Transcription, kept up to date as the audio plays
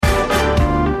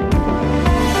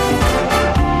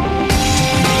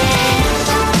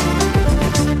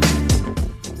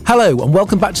Hello and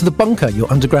welcome back to The Bunker,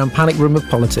 your underground panic room of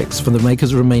politics from the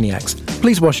makers of Romaniacs.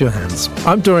 Please wash your hands.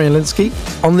 I'm Dorian Linsky.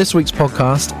 On this week's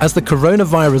podcast, as the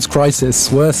coronavirus crisis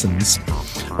worsens,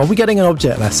 are we getting an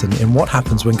object lesson in what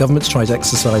happens when governments try to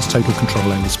exercise total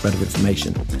control over the spread of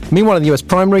information? Meanwhile, in the US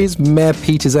primaries, Mayor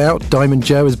Pete is out, Diamond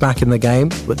Joe is back in the game,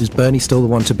 but is Bernie still the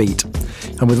one to beat?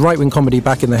 And with right-wing comedy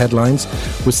back in the headlines,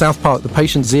 was South Park the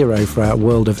patient zero for our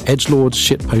world of edgelords,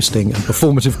 shitposting and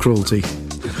performative cruelty?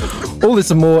 All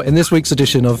this and more in this week's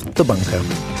edition of The Bunker.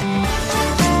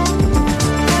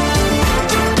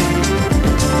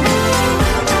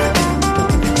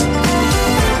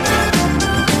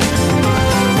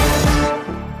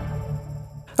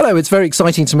 Hello, it's very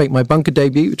exciting to make my Bunker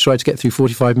debut. Try to get through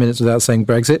 45 minutes without saying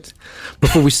Brexit.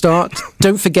 Before we start,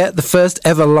 don't forget the first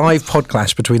ever live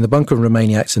podclash between The Bunker and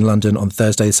Romaniacs in London on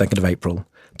Thursday, the 2nd of April.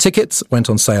 Tickets went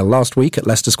on sale last week at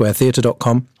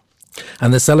leicestersquaretheatre.com.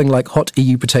 And they're selling like hot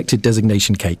EU-protected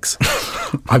designation cakes.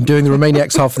 I'm doing the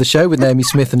Romaniacs half of the show with Naomi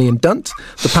Smith and Ian Dunt.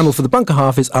 The panel for the Bunker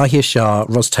half is Ahir Shah,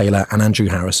 Ros Taylor and Andrew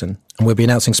Harrison. And we'll be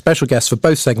announcing special guests for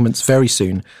both segments very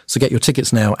soon. So get your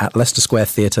tickets now at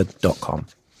leicestersquaretheatre.com.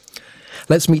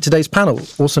 Let's meet today's panel.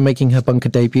 Also making her Bunker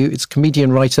debut, it's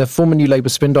comedian, writer, former New Labour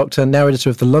spin doctor, now editor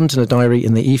of the Londoner Diary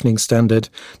in the Evening Standard,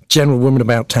 general woman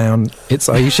about town. It's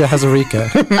Ayesha Hazarika.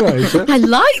 I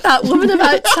like that, woman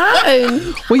about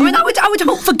town. Well, I would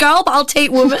hope for girl, but I'll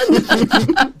take woman.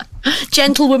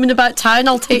 Gentle woman about town,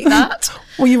 I'll take that.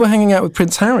 Well, you were hanging out with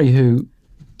Prince Harry, who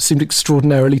seemed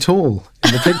extraordinarily tall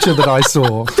in the picture that I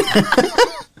saw.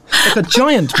 Like a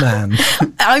giant man.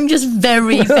 I'm just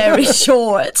very, very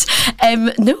short.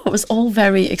 No, it was all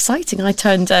very exciting. I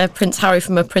turned Prince Harry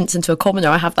from a prince into a commoner.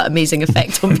 I have that amazing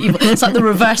effect on people. It's like the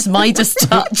reverse Midas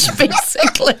touch,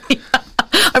 basically.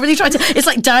 I really tried to. It's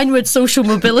like downward social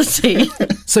mobility.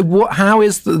 So, how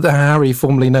is the Harry,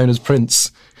 formerly known as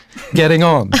Prince, getting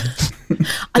on?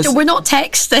 We're not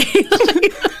texting.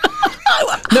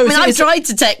 I've tried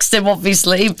to text him,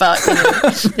 obviously, but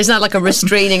there's not like a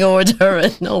restraining order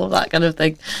and all of that kind of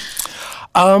thing.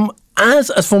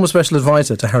 As former special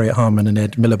advisor to Harriet Harman and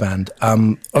Ed Miliband,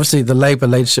 obviously the Labour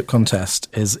leadership contest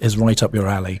is right up your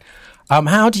alley.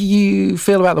 How do you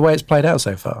feel about the way it's played out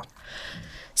so far?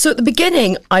 So at the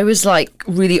beginning, I was like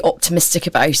really optimistic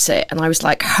about it. And I was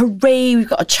like, hooray, we've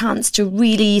got a chance to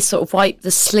really sort of wipe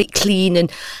the slate clean and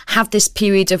have this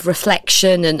period of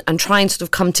reflection and try and sort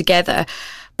of come together.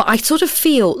 But I sort of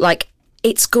feel like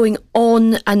it's going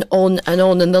on and on and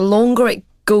on. And the longer it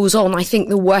goes on, I think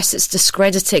the worse it's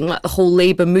discrediting like the whole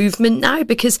Labour movement now,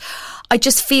 because I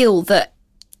just feel that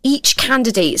each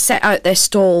candidate set out their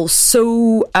stall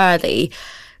so early.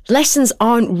 Lessons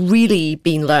aren't really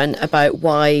being learned about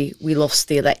why we lost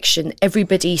the election.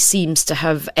 Everybody seems to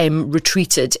have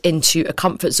retreated into a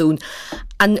comfort zone.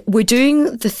 And we're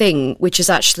doing the thing which is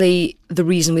actually the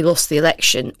reason we lost the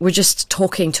election. We're just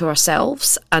talking to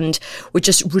ourselves and we're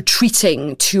just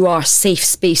retreating to our safe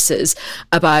spaces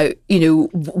about,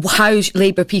 how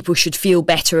Labour people should feel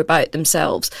better about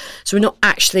themselves. So we're not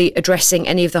actually addressing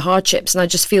any of the hardships. And I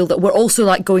just feel that we're also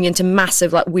like going into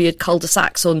massive like weird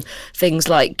cul-de-sacs on things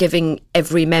like giving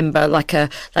every member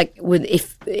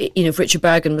if Richard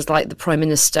Bergen was like the Prime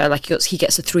Minister, like he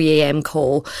gets a 3 a.m.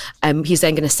 call, he's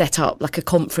then going to set up like a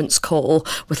conference call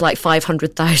with like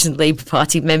 500,000 Labour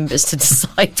Party members to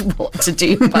decide what to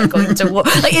do about going to war.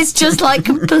 Like, it's just like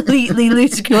completely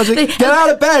ludicrous. Get out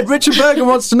of bed. Richard Bergen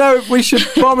wants to know if we should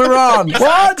bomb Iran.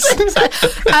 What?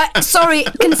 Sorry,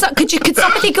 could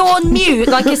somebody go on mute?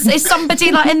 Like, is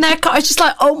somebody like in their car? It's just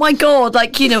like, oh my God,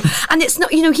 and it's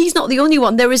not, he's not the only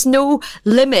one. There is no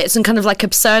limits and kind of like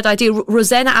absurd idea.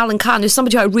 Rosanna Allen Khan, who's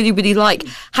somebody who I really, really like,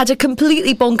 had a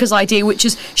completely bonkers idea, which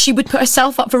is she would put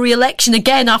herself up for re-election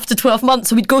again after 12 months,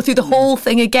 so we'd go through the whole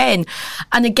thing again.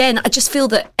 And again, I just feel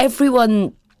that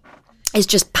everyone is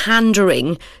just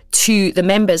pandering to the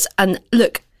members. And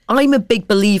look, I'm a big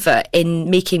believer in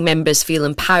making members feel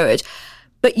empowered.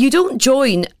 But you don't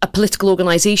join a political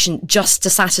organisation just to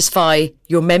satisfy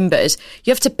your members.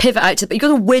 You have to pivot out to, but you've got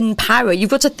to win power. You've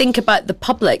got to think about the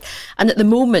public. And at the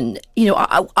moment,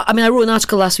 I wrote an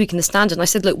article last week in the Standard and I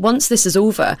said, look, once this is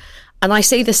over, and I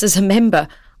say this as a member,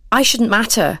 I shouldn't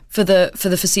matter for the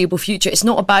foreseeable future. It's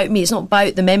not about me. It's not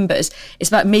about the members. It's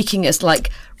about making us like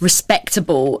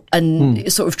respectable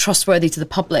and sort of trustworthy to the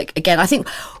public. Again, I think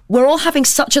we're all having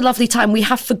such a lovely time. We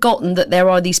have forgotten that there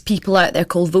are these people out there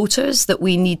called voters that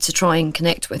we need to try and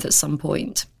connect with at some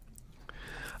point.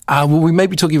 Well, we may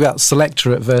be talking about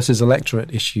selectorate versus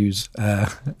electorate issues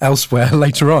elsewhere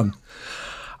later on.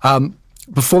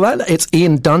 Before that, it's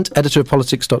Ian Dunt, editor of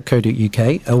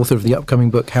politics.co.uk, author of the upcoming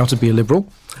book, How to Be a Liberal.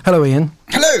 Hello, Ian.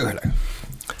 Hello.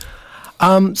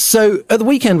 So at the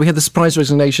weekend, we had the surprise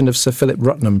resignation of Sir Philip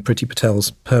Rutnam, Priti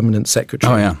Patel's permanent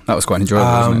secretary. Oh, yeah. That was quite enjoyable,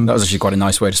 wasn't it? That was actually quite a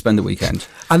nice way to spend the weekend.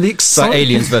 And it's like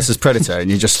Aliens versus Predator, and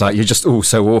you're just all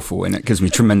so awful, and it gives me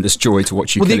tremendous joy to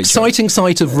watch you kill each other. The exciting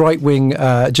sight of right-wing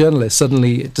journalists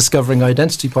suddenly discovering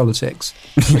identity politics.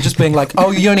 And just being like,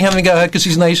 oh, you're only having a go at her because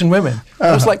she's an Asian woman.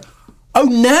 I was like, oh,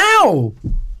 now!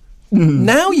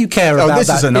 Now you care about that. This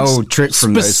is an old trick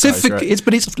from those guys, right? It's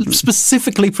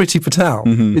specifically Priti Patel.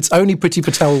 It's only Priti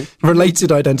Patel-related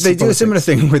identity They do politics. a similar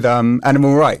thing with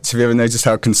animal rights. Have you ever noticed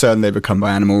how concerned they become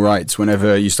by animal rights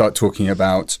whenever you start talking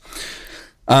about,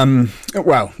 the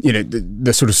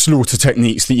sort of slaughter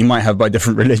techniques that you might have by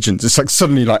different religions? It's like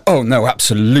suddenly like, oh, no,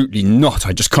 absolutely not.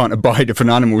 I just can't abide if an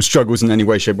animal struggles in any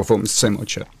way, shape or form. It's the same old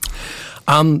shit.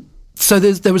 So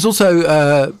there was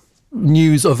also...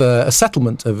 news of a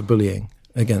settlement over bullying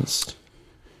against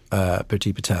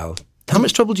Priti Patel. How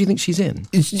much trouble do you think she's in?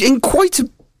 It's in quite a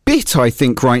bit, I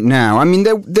think, right now. I mean,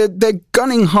 they're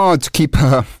gunning hard to keep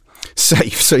her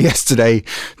safe. So yesterday,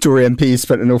 Tory MPs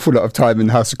spent an awful lot of time in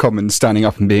the House of Commons standing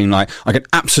up and being like, I can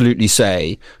absolutely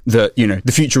say that,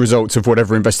 the future results of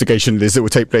whatever investigation it is that will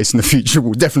take place in the future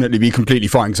will definitely be completely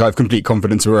fine because I have complete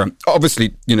confidence in her.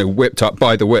 Obviously, whipped up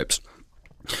by the whips.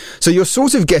 So you're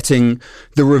sort of getting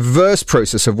the reverse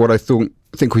process of what I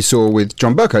think we saw with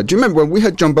John Bercow. Do you remember when we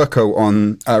had John Bercow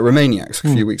on Romaniacs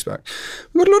a few weeks back?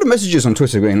 We got a lot of messages on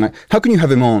Twitter going like, how can you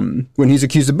have him on when he's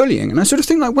accused of bullying? And I sort of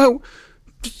think like, well,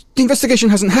 the investigation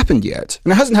hasn't happened yet.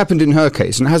 And it hasn't happened in her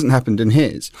case and it hasn't happened in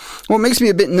his. What makes me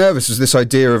a bit nervous is this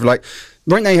idea of like,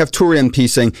 right now you have Tory MP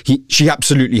saying she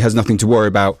absolutely has nothing to worry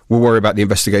about. We'll worry about the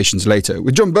investigations later.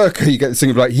 With John Bercow, you get this thing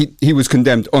of like he was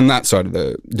condemned on that side of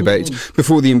the debate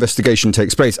before the investigation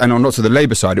takes place. And on lots of the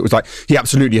Labour side, it was like he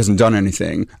absolutely hasn't done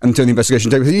anything until the investigation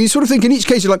takes place. You sort of think in each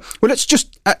case, you're like, well, let's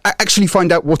just actually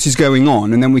find out what is going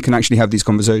on and then we can actually have these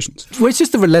conversations. Well, it's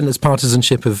just the relentless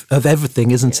partisanship of everything,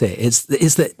 isn't it? It's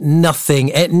that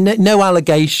nothing, no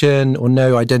allegation or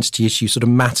no identity issue sort of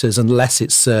matters unless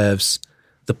it serves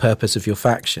the purpose of your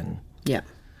faction. Yeah.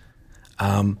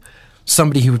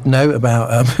 Somebody who would know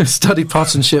about studied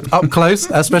partisanship up close,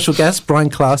 our special guest, Brian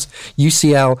Klaas,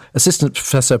 UCL Assistant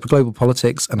Professor for Global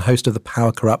Politics and host of the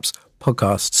Power Corrupts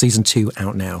podcast, Season 2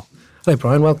 out now. Hello,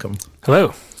 Brian, welcome.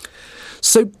 Hello.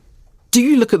 So do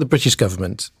you look at the British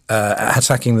government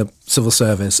attacking the civil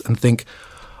service and think,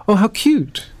 oh, how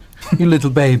cute, you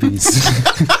little babies.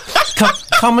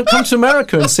 come to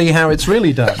America and see how it's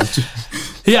really done.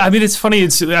 Yeah, I mean, it's funny.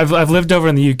 I've lived over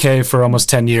in the UK for almost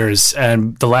 10 years,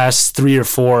 and the last 3 or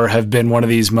 4 have been one of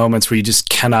these moments where you just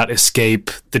cannot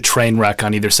escape the train wreck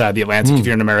on either side of the Atlantic if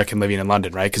you're an American living in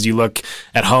London, right? Because you look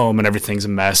at home and everything's a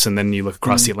mess, and then you look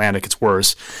across the Atlantic, it's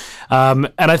worse.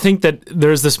 And I think that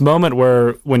there's this moment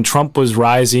where when Trump was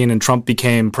rising and Trump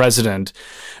became president,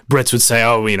 Brits would say,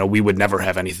 oh, we would never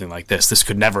have anything like this. This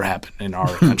could never happen in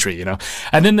our country,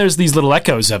 And then there's these little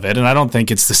echoes of it, and I don't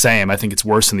think it's the same. I think it's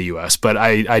worse in the U.S., but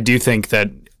I do think that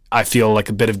I feel like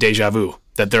a bit of deja vu,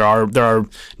 that there are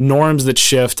norms that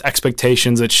shift,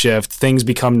 expectations that shift, things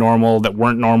become normal that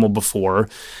weren't normal before,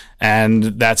 and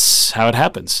that's how it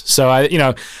happens. So I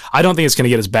don't think it's going to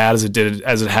get as bad as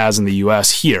it has in the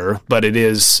U.S. here, but it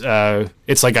is.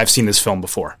 It's like I've seen this film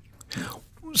before.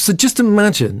 So just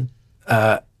imagine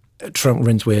Trump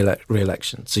wins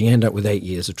re-election. So you end up with 8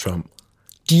 years of Trump.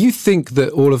 Do you think that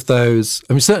all of those,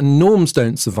 certain norms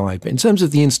don't survive, but in terms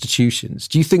of the institutions,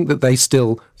 do you think that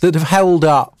that have held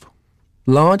up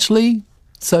largely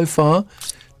so far,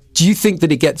 do you think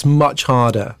that it gets much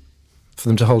harder for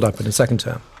them to hold up in a second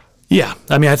term? Yeah.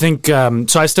 I think,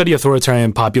 so I study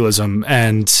authoritarian populism,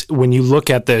 and when you look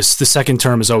at this, the second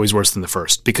term is always worse than the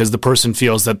first because the person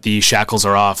feels that the shackles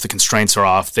are off, the constraints are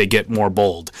off, they get more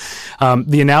bold.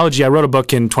 The analogy, I wrote a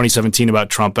book in 2017 about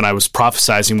Trump, and I was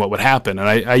prophesizing what would happen, and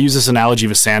I use this analogy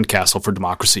of a sandcastle for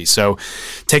democracy. So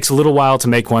it takes a little while to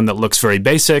make one that looks very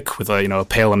basic with a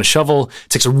pail and a shovel. It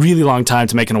takes a really long time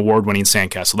to make an award-winning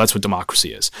sandcastle. That's what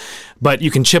democracy is. But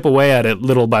you can chip away at it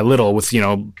little by little with,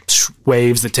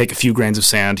 waves that take a few grains of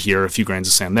sand here, a few grains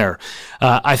of sand there.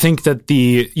 I think that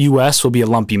the U.S. will be a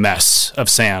lumpy mess of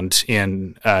sand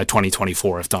in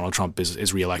 2024 if Donald Trump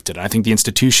is reelected. And I think the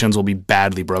institutions will be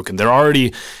badly broken. They're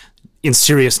already in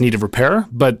serious need of repair,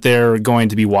 but they're going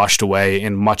to be washed away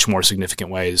in much more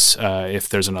significant ways if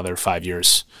there's another 5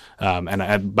 years,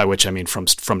 and by which I mean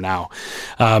from now.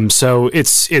 So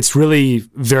it's really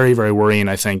very, very worrying,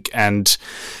 I think. And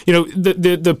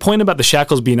the point about the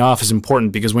shackles being off is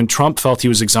important because when Trump felt he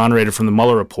was exonerated from the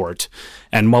Mueller report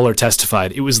and Mueller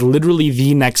testified, it was literally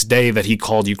the next day that he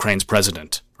called Ukraine's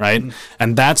president, right?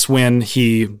 And that's when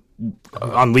he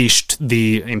unleashed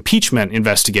the impeachment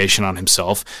investigation on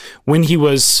himself. When he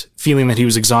was feeling that he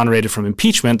was exonerated from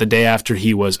impeachment the day after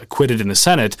he was acquitted in the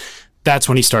Senate, that's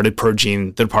when he started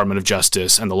purging the Department of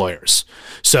Justice and the lawyers.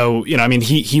 So,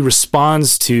 he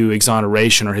responds to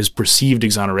exoneration or his perceived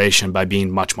exoneration by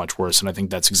being much, much worse. And I think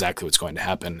that's exactly what's going to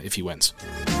happen if he wins.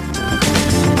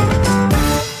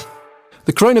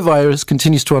 The coronavirus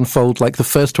continues to unfold like the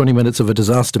first 20 minutes of a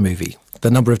disaster movie.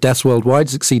 The number of deaths worldwide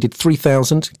has exceeded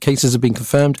 3,000. Cases have been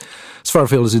confirmed as far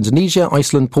afield as Indonesia,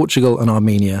 Iceland, Portugal and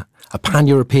Armenia. A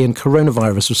pan-European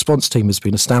coronavirus response team has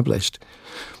been established.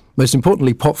 Most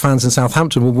importantly, pop fans in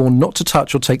Southampton were warned not to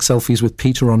touch or take selfies with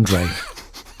Peter Andre,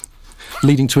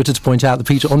 leading Twitter to point out that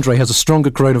Peter Andre has a stronger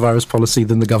coronavirus policy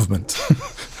than the government.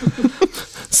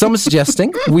 Some are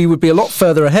suggesting we would be a lot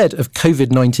further ahead of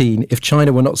COVID-19 if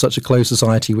China were not such a closed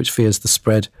society which fears the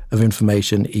spread of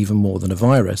information even more than a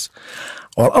virus.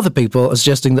 While other people are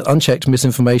suggesting that unchecked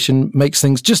misinformation makes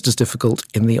things just as difficult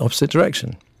in the opposite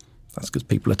direction. That's because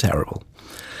people are terrible.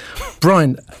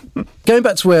 Brian, going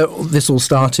back to where this all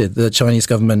started, the Chinese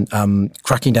government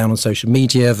cracking down on social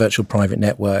media, virtual private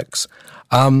networks,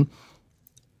 how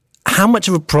much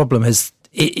of a problem is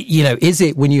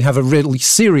it when you have a really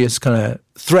serious kind of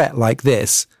threat like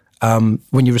this,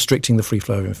 when you're restricting the free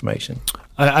flow of information?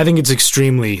 I think it's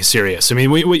extremely serious. I mean,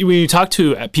 when you talk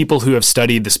to people who have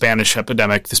studied the Spanish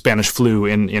epidemic, the Spanish flu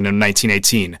in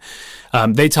 1918,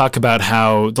 they talk about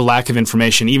how the lack of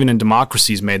information, even in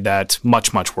democracies, made that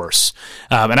much, much worse.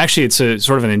 And actually, it's a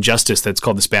sort of an injustice that's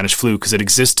called the Spanish flu because it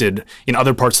existed in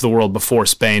other parts of the world before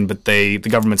Spain, but the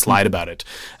governments lied about it,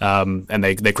 and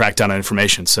they cracked down on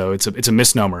information. So it's a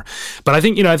misnomer. But I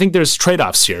think there's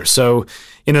trade-offs here. So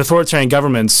in authoritarian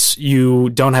governments,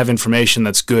 you don't have information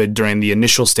that's good during the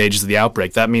initial stages of the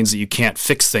outbreak. That means that you can't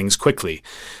fix things quickly.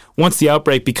 Once the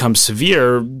outbreak becomes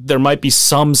severe, there might be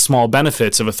some small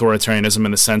benefits of authoritarianism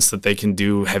in the sense that they can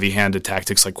do heavy-handed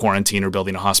tactics like quarantine or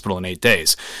building a hospital in 8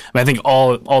 days. I think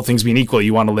all things being equal,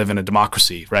 you want to live in a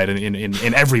democracy, right?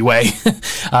 In every way.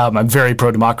 I'm very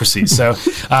pro-democracy. So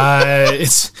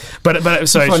but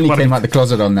sorry, finally came out the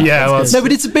closet on that. Yeah, No,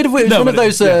 but it's a bit of one of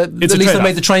those. At least they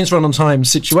made the trains run on time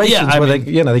situations where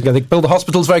they build the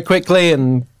hospitals very quickly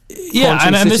and. Yeah,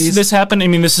 and this happened. I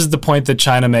mean, this is the point that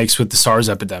China makes with the SARS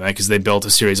epidemic, is they built a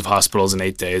series of hospitals in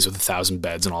 8 days with 1,000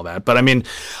 beds and all that. But I mean,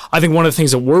 I think one of the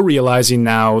things that we're realizing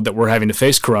now that we're having to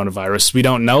face coronavirus, we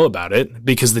don't know about it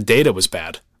because the data was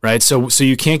bad. Right. So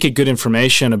you can't get good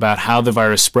information about how the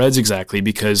virus spreads exactly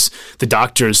because the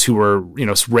doctors who were,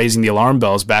 raising the alarm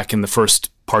bells back in the first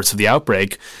parts of the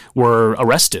outbreak were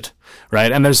arrested.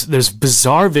 Right. And there's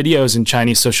bizarre videos in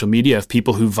Chinese social media of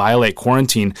people who violate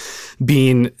quarantine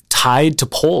being tied to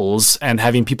poles and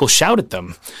having people shout at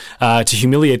them to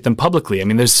humiliate them publicly. I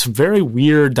mean, there's some very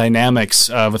weird dynamics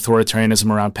of authoritarianism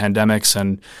around pandemics.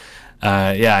 And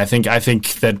I think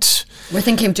that. We're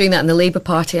thinking of doing that in the Labour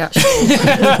Party, actually.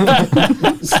 I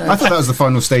thought that was the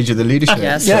final stage of the leadership.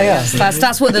 Yes,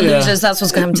 that's what the losers. That's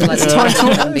what's going to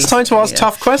happen. It's time to ask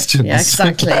tough questions. Yeah,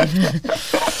 exactly.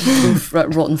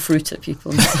 Rotten fruit at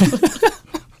people.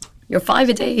 You're 5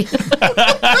 a day.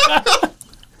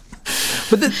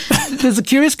 But there's a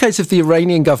curious case of the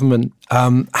Iranian government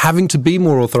having to be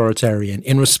more authoritarian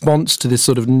in response to this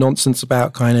sort of nonsense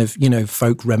about kind of,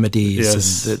 folk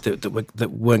remedies that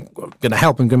weren't going to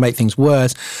help and going to make things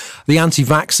worse. The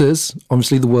anti-vaxxers,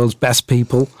 obviously the world's best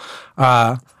people,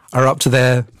 are up to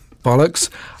their bollocks.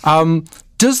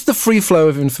 Does the free flow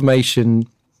of information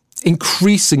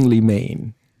increasingly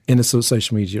mean, in a sort of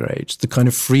social media age, the kind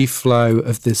of free flow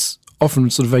of this often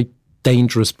sort of very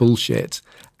dangerous bullshit?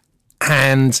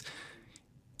 And,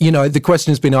 the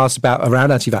question has been asked about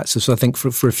around anti-vaxxers, I think,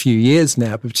 for a few years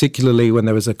now, particularly when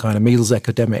there was a kind of measles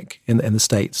epidemic in the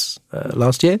States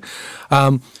last year,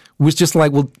 was just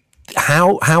like, well,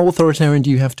 how authoritarian do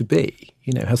you have to be?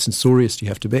 How censorious do you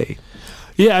have to be?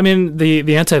 Yeah, I mean,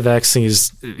 the anti-vax thing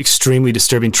is extremely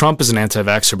disturbing. Trump is an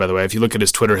anti-vaxxer, by the way. If you look at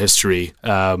his Twitter history,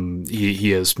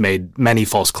 he has made many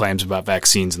false claims about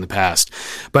vaccines in the past.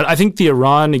 But I think the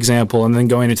Iran example and then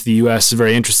going into the U.S. is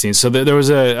very interesting. So there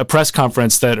was a press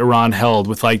conference that Iran held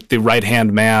with like the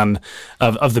right-hand man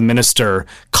of the minister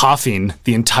coughing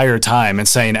the entire time and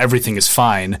saying everything is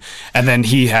fine. And then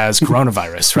he has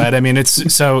coronavirus, right? I mean,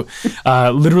 it's so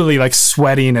literally like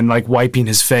sweating and like wiping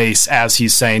his face as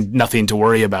he's saying nothing to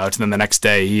worry about, and then the next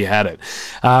day he had it.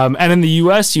 And in the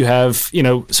U.S., you have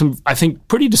some, I think,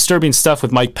 pretty disturbing stuff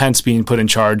with Mike Pence being put in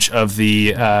charge of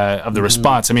the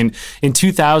response. I mean, in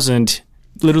 2000,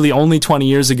 literally only 20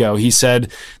 years ago, he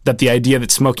said that the idea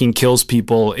that smoking kills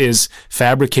people is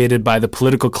fabricated by the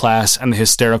political class and the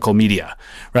hysterical media,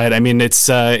 right? I mean, it's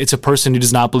a person who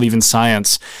does not believe in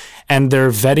science. And they're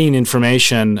vetting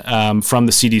information from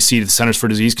the CDC, the Centers for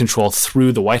Disease Control,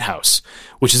 through the White House,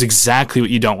 which is exactly what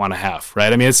you don't want to have,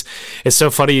 right? I mean, it's so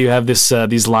funny you have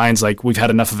these lines like, we've had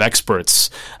enough of experts.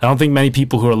 I don't think many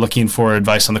people who are looking for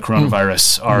advice on the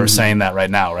coronavirus are saying that right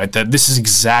now, right? That this is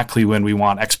exactly when we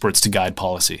want experts to guide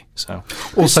policy. So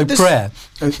also prayer.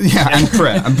 And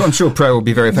prayer. I'm sure prayer will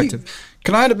be very effective.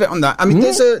 Can I add a bit on that? I mean,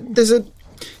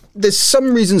 there's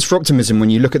some reasons for optimism when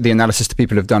you look at the analysis that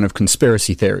people have done of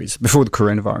conspiracy theories before the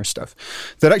coronavirus stuff,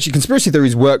 that actually conspiracy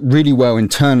theories work really well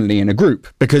internally in a group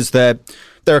because they're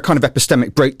a kind of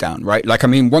epistemic breakdown, right? Like, I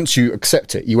mean, once you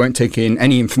accept it, you won't take in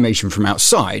any information from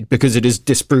outside because it is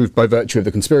disproved by virtue of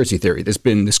the conspiracy theory. There's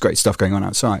been this great stuff going on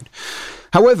outside.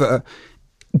 However,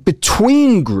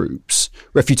 between groups,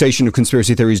 refutation of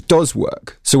conspiracy theories does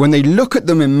work. So when they look at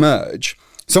them emerge,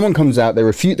 someone comes out, they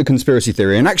refute the conspiracy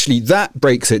theory, and actually that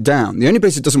breaks it down. The only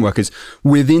place it doesn't work is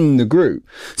within the group.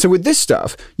 So with this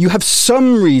stuff, you have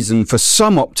some reason for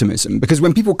some optimism, because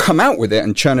when people come out with it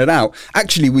and churn it out,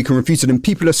 actually we can refute it, and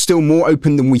people are still more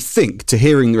open than we think to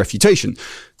hearing the refutation.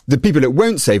 The people it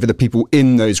won't save are the people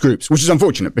in those groups, which is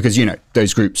unfortunate because, you know,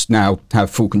 those groups now have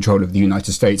full control of the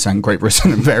United States and Great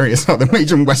Britain and various other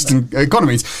major Western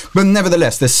economies. But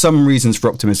nevertheless, there's some reasons for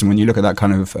optimism when you look at that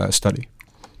kind of study.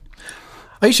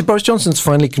 Aisha, Boris Johnson's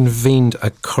finally convened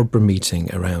a Cobra meeting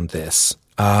around this.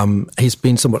 He's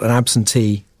been somewhat an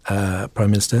absentee Prime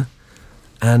Minister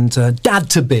and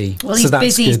dad-to-be. Well, he's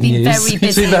busy. He's been very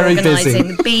busy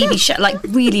organising the baby shower, like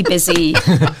really busy,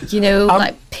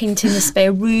 like painting the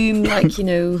spare room, like,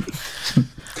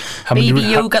 baby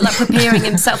yoga, like preparing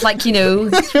himself, like,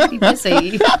 he's really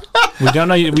busy. We don't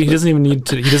know. He doesn't even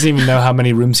know how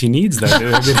many rooms he needs, though.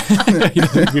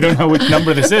 We don't know which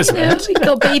number this is. Right? We've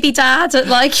got baby dad at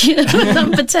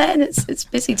number 10. It's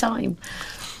busy time.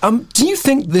 Do you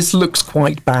think this looks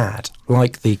quite bad,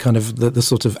 like the kind of the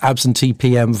sort of absentee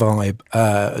PM vibe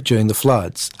during the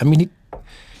floods? I mean,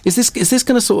 is this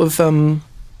going to sort of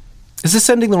is this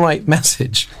sending the right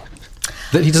message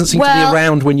that he doesn't seem to be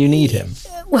around when you need him?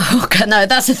 Well, no,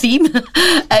 that's a theme. We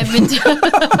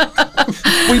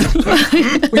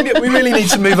really need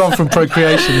to move on from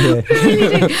procreation here.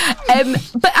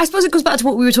 But I suppose it goes back to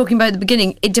what we were talking about at the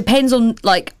beginning. It depends on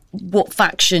what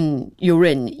faction you're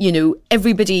in.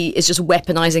 Everybody is just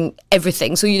weaponizing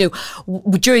everything. So,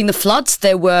 during the floods,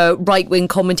 there were right-wing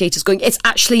commentators going, it's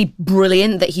actually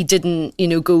brilliant that he didn't,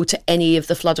 go to any of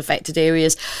the flood-affected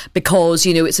areas because,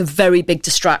 it's a very big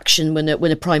distraction when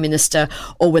a prime minister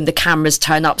or when the cameras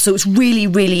turn up. So it's really,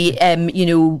 really,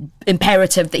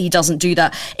 imperative that he doesn't do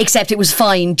that, except it was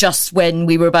fine just when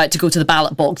we were about to go to the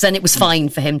ballot box. Then it was fine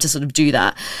for him to sort of do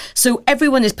that. So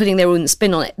everyone is putting their own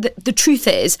spin on it. The truth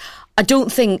is, I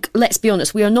don't think, let's be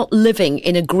honest, we are not living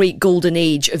in a great golden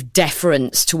age of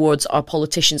deference towards our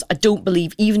politicians. I don't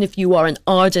believe, even if you are an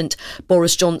ardent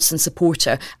Boris Johnson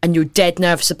supporter and you're dead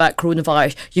nervous about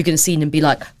coronavirus, you're going to see him and be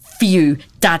like, phew,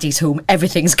 daddy's home,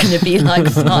 everything's going to be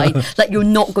fine. You're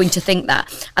not going to think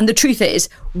that. And the truth is,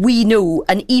 we know,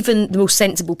 and even the most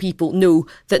sensible people know,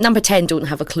 that number 10 don't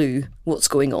have a clue what's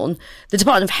going on. The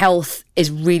Department of Health is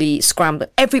really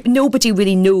scrambling. Nobody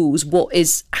really knows what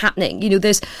is happening.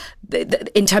 There's,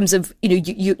 in terms of,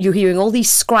 you're hearing all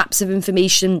these scraps of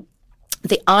information.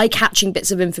 The eye-catching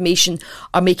bits of information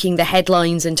are making the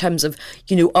headlines in terms of,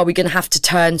 are we going to have to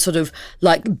turn sort of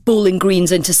like Bowling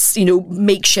Greens into,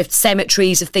 makeshift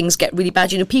cemeteries if things get really bad?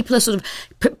 People are sort of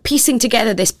piecing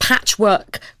together this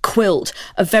patchwork quilt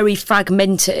of very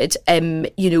fragmented,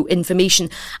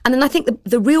 information. And then I think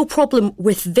the real problem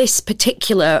with this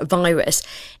particular virus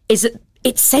is that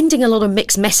it's sending a lot of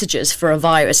mixed messages for a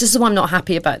virus. This is why I'm not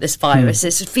happy about this virus.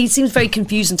 It seems very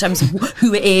confused in terms of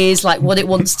who it is, like what it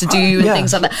wants to do and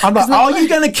things like that. I'm like, are you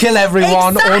going to kill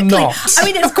everyone or not? I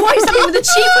mean, it's quite something when the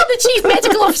chief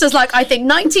medical officer's like, I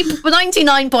think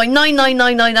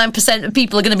 99.99999% of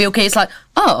people are going to be okay. It's like,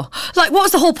 oh, what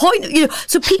was the whole point?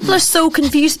 So people are so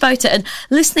confused about it, and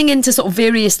listening into sort of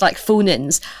various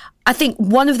phone-ins, I think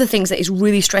one of the things that is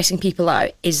really stressing people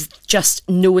out is just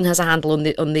no one has a handle on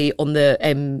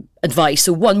the advice.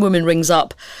 So one woman rings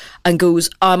up and goes,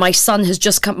 my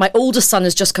oldest son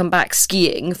has just come back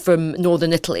skiing from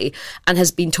northern Italy and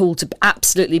has been told to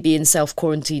absolutely be in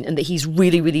self-quarantine and that he's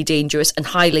really, really dangerous and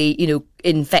highly,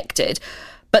 infected.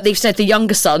 But they've said the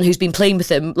younger son, who's been playing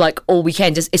with him all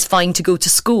weekend, is fine to go to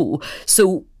school.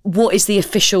 So what is the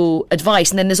official advice?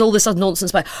 And then there's all this other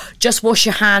nonsense about just wash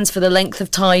your hands for the length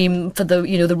of time for the,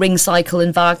 the ring cycle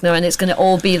in Wagner, and it's going to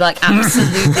all be like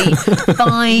absolutely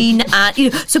fine.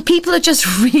 And, so people are just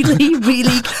really,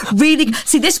 really, really,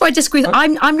 see, this is where I disagree.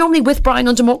 I'm normally with Brian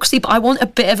on democracy, but I want a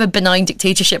bit of a benign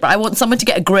dictatorship. I want someone to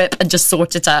get a grip and just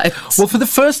sort it out. Well, for the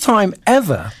first time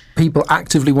ever, people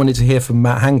actively wanted to hear from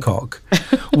Matt Hancock,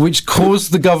 which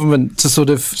caused the government to sort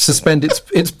of suspend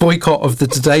its boycott of the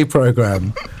Today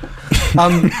programme.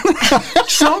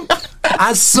 Trump,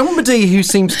 as somebody who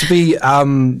seems to be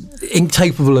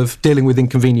incapable of dealing with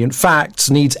inconvenient facts,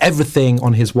 needs everything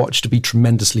on his watch to be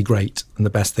tremendously great and the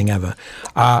best thing ever.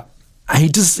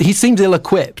 He seems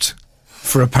ill-equipped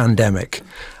for a pandemic.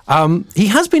 He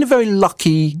has been a very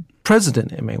lucky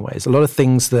president in many ways. There are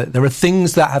things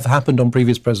that have happened on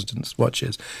previous presidents'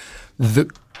 watches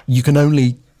that you can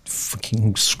only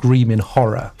fucking scream in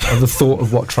horror at the thought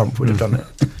of what Trump would have done.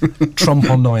 Trump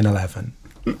on 9/11.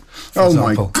 Oh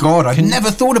my God, I've never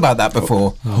thought about that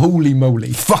before. Holy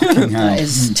moly. Fucking hell. That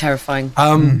is terrifying.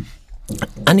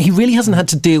 And he really hasn't had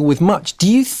to deal with much. Do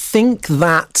you think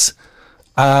that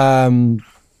that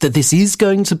this is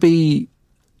going to be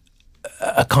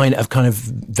a kind of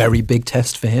very big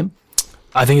test for him?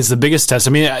 I think it's the biggest test.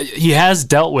 I mean, he has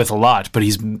dealt with a lot, but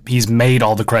he's made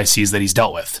all the crises that he's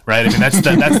dealt with, right? I mean, that's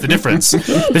the difference.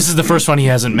 This is the first one he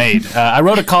hasn't made. I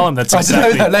wrote a column that's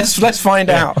exactly... Let's find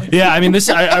out. Yeah, I mean,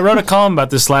 I wrote a column about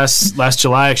this last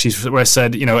July, actually, where I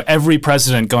said, every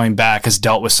president going back has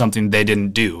dealt with something they didn't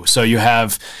do. So you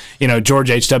have,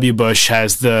 George H.W. Bush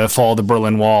has the fall of the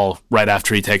Berlin Wall right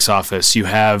after he takes office. You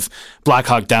have Black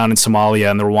Hawk Down in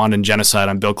Somalia and the Rwandan genocide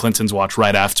on Bill Clinton's watch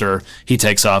right after he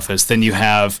takes office. Then you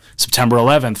have September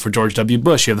 11th for George W.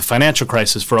 Bush. You have the financial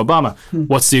crisis for Obama.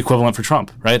 What's the equivalent for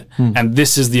Trump, right? And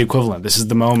this is the equivalent. This is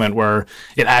the moment where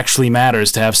it actually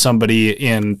matters to have somebody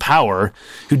in power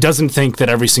who doesn't think that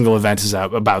every single event is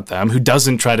about them, who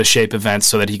doesn't try to shape events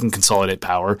so that he can consolidate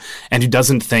power, and who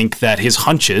doesn't think that his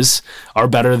hunches are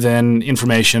better than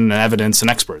information and evidence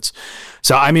and experts.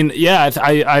 So, I mean, yeah,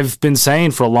 I've been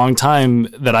saying for a long time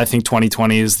that I think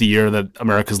 2020 is the year that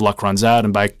America's luck runs out,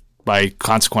 and by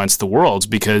consequence, the world's,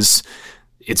 because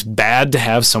it's bad to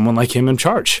have someone like him in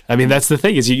charge. I mean, that's the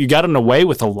thing, is you gotten away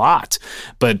with a lot,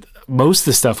 but most of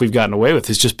the stuff we've gotten away with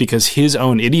is just because his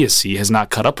own idiocy has not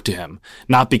caught up to him,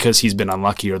 not because he's been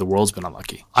unlucky or the world's been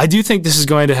unlucky. I do think this is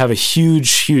going to have a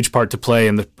huge part to play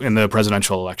in the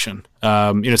presidential election.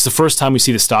 It's the first time we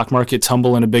see the stock market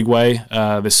tumble in a big way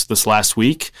this last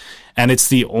week, and it's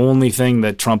the only thing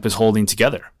that Trump is holding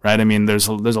together, right? I mean, there's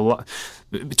a lot.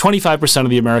 25% of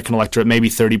the American electorate, maybe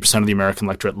 30% of the American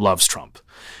electorate loves Trump.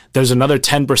 There's another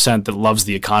 10% that loves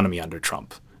the economy under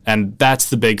Trump. And that's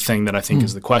the big thing that I think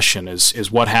is the question,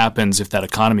 is what happens if that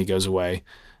economy goes away?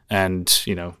 And,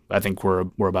 I think we're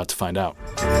about to find out.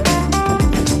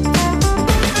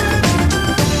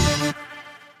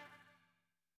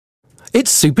 It's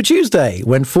Super Tuesday,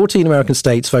 when 14 American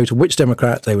states vote on which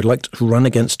Democrat they would like to run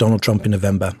against Donald Trump in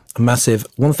November. A massive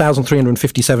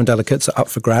 1,357 delegates are up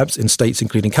for grabs in states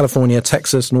including California,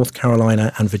 Texas, North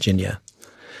Carolina, and Virginia.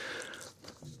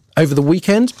 Over the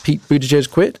weekend, Pete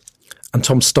Buttigieg quit, and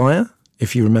Tom Steyer,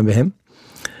 if you remember him,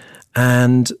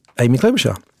 and Amy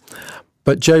Klobuchar.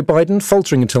 But Joe Biden,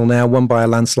 faltering until now, won by a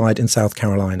landslide in South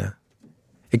Carolina.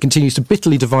 It continues to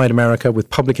bitterly divide America, with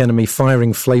Public Enemy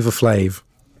firing Flavor Flav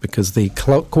because the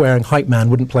cloak-wearing hype man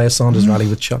wouldn't play a Sanders rally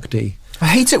with Chuck D. I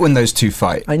hate it when those two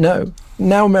fight. I know.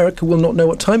 Now America will not know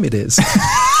what time it is.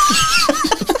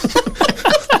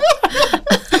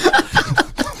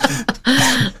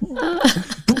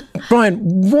 Brian,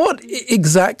 what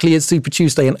exactly is Super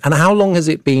Tuesday, and how long has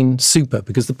it been super?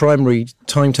 Because the primary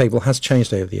timetable has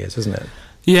changed over the years, hasn't it?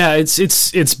 Yeah,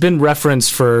 it's been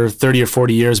referenced for 30 or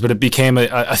 40 years, but it became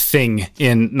a thing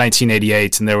in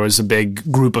 1988, and there was a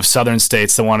big group of southern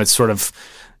states that wanted to sort of,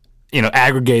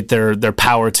 aggregate their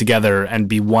power together and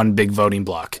be one big voting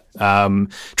bloc.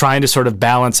 Trying to sort of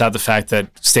balance out the fact that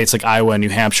states like Iowa and New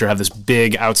Hampshire have this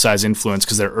big outsized influence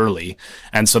because they're early.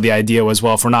 And so the idea was,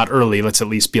 well, if we're not early, let's at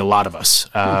least be a lot of us.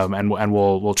 And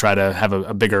we'll try to have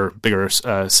a bigger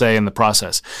say in the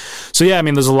process. So yeah, I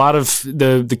mean, there's a lot of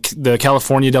the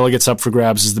California delegates up for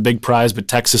grabs is the big prize, but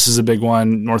Texas is a big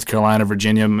one, North Carolina,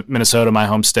 Virginia, Minnesota, my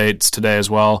home states today as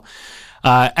well.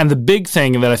 And the big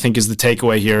thing that I think is the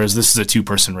takeaway here is this is a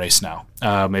two-person race now.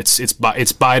 It's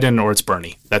Biden or it's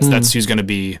Bernie. That's who's going to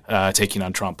be taking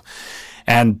on Trump.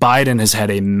 And Biden has had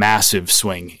a massive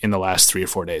swing in the last 3 or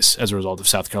 4 days as a result of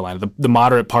South Carolina. The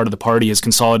moderate part of the party has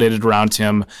consolidated around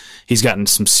him. He's gotten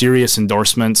some serious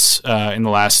endorsements in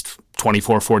the last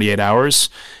 24, 48 hours.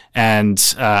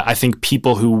 And I think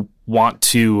people who want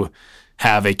to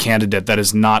have a candidate that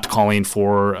is not calling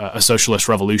for a socialist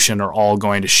revolution are all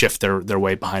going to shift their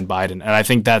weight behind Biden. And I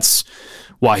think that's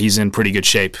why he's in pretty good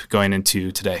shape going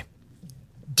into today.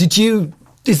 Do you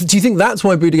think that's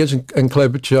why Buttigieg and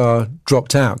Klobuchar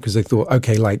dropped out? Because they thought,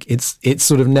 okay, like it's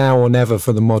sort of now or never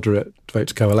for the moderate vote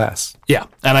to coalesce. Yeah,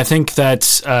 and I think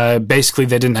that basically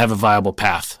they didn't have a viable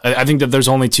path. I think that there's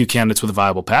only two candidates with a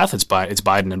viable path. It's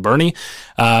Biden and Bernie,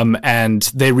 and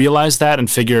they realized that and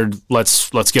figured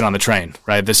let's get on the train.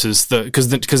 Right, this is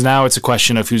because now it's a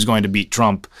question of who's going to beat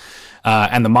Trump.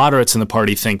 And the moderates in the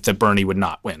party think that Bernie would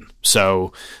not win.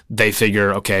 So they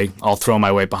figure, okay, I'll throw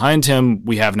my weight behind him.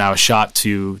 We have now a shot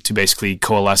to basically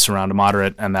coalesce around a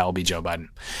moderate, and that will be Joe Biden.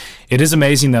 It is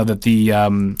amazing, though, that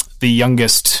the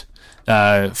youngest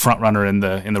front runner in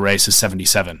the race is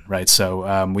 77, right?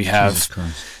 So we have,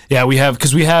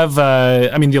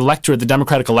 the electorate, the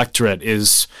Democratic electorate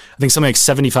is, I think something like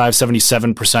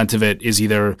 77% of it is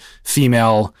either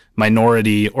female,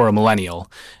 minority, or a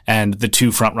millennial. And the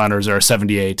two front runners are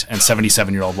 78 and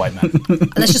 77-year-old white men.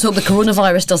 Let's just hope the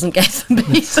coronavirus doesn't get them,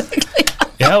 basically.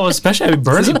 Yeah, well, especially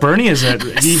Bernie is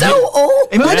so old.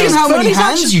 Imagine how many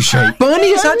hands you shake. Bernie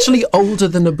is actually older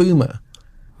than a boomer.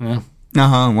 Yeah.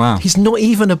 Wow. He's not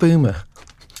even a boomer.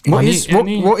 What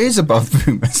is above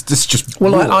boomers? This just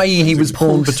i.e. he was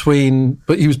born before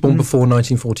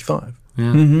 1945. Yeah.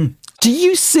 Mm-hmm. Do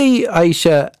you see,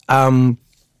 Aisha,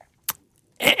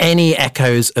 any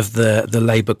echoes of the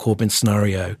Labour Corbyn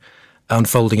scenario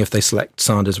unfolding if they select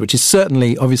Sanders, which is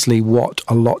certainly, obviously, what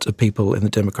a lot of people in the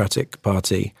Democratic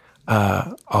Party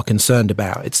are concerned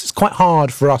about? It's quite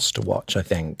hard for us to watch, I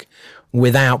think,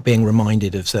 without being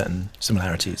reminded of certain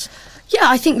similarities. Yeah,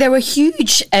 I think there were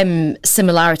huge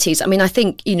similarities. I mean, I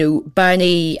think,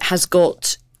 Bernie has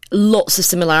got lots of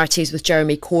similarities with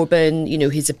Jeremy Corbyn,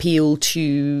 his appeal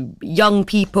to young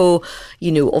people,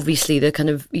 obviously the kind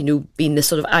of, being the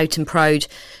sort of out and proud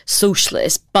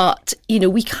socialist. But,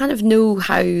 we kind of know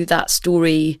how that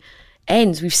story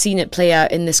ends. We've seen it play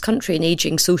out in this country, an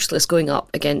ageing socialist going up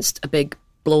against a big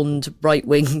blonde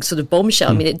right-wing sort of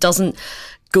bombshell. I mean, it doesn't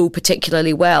go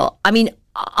particularly well. I mean,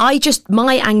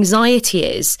 my anxiety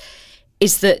is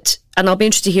that, and I'll be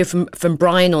interested to hear from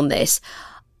Brian on this.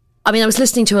 I mean, I was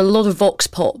listening to a lot of vox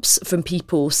pops from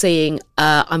people saying,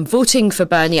 I'm voting for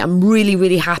Bernie. I'm really,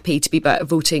 really happy to be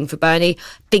voting for Bernie.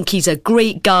 Think he's a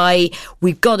great guy.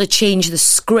 We've got to change the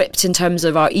script in terms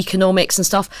of our economics and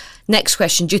stuff. Next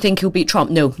question, do you think he'll beat Trump?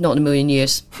 No, not in a million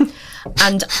years.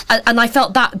 And I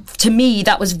felt that, to me,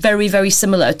 that was very, very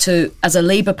similar to, as a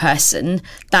Labour person,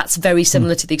 that's very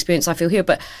similar to the experience I feel here.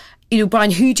 But,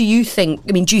 Brian, who do you think?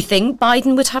 I mean, do you think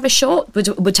Biden would have a shot?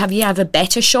 Would he have a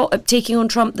better shot at taking on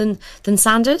Trump than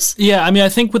Sanders? Yeah, I mean, I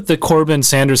think with the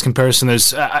Corbyn-Sanders comparison,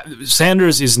 there's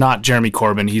Sanders is not Jeremy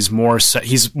Corbyn. He's more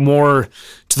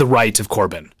to the right of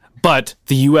Corbyn. But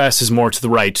the U.S. is more to the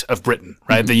right of Britain,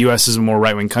 right? Mm-hmm. The U.S. is a more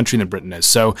right-wing country than Britain is.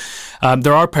 So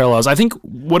there are parallels. I think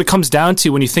what it comes down to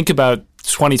when you think about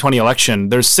 2020 election,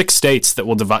 there's 6 states that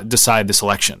will decide this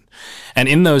election. And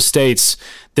in those states,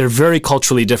 they're very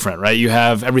culturally different, right? You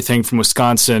have everything from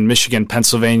Wisconsin, Michigan,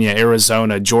 Pennsylvania,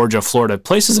 Arizona, Georgia, Florida.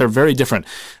 Places are very different.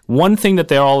 One thing that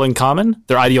they're all in common,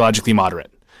 they're ideologically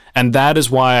moderate. And that is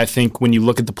why I think when you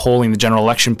look at the polling, the general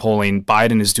election polling,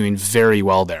 Biden is doing very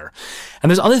well there. And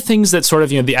there's other things that sort of,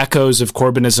 the echoes of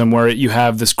Corbynism, where you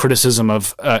have this criticism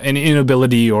of an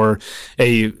inability or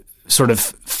a sort of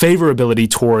favorability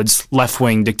towards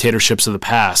left-wing dictatorships of the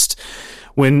past.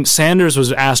 When Sanders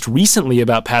was asked recently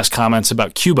about past comments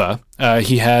about Cuba,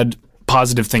 he had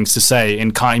positive things to say.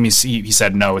 He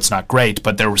said, no, it's not great,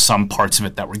 but there were some parts of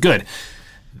it that were good.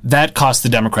 That cost the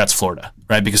Democrats Florida,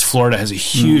 right? Because Florida has a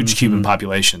huge Cuban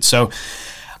population. So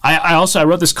I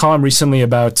wrote this column recently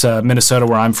about Minnesota,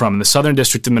 where I'm from, in the Southern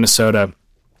District of Minnesota.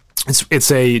 It's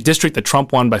a district that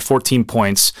Trump won by 14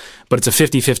 points, but it's a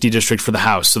 50-50 district for the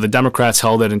House. So the Democrats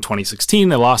held it in 2016.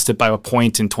 They lost it by a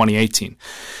point in 2018.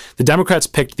 The Democrats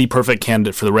picked the perfect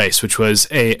candidate for the race, which was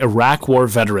a Iraq War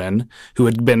veteran who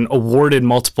had been awarded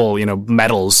multiple,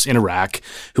 medals in Iraq,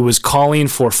 who was calling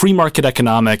for free market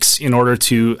economics in order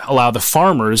to allow the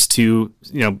farmers to,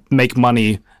 make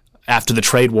money after the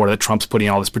trade war that Trump's putting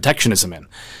all this protectionism in.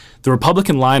 The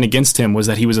Republican line against him was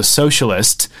that he was a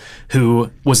socialist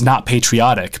who was not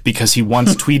patriotic because he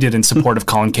once tweeted in support of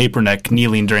Colin Kaepernick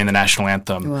kneeling during the national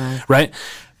anthem, right?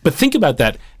 But think about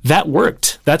that. That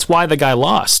worked. That's why the guy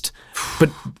lost.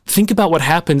 But think about what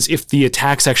happens if the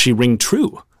attacks actually ring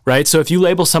true, right? So if you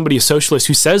label somebody a socialist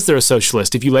who says they're a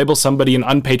socialist, if you label somebody an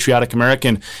unpatriotic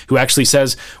American who actually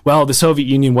says, well, the Soviet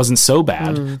Union wasn't so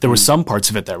bad, there were some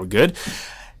parts of it that were good,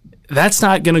 that's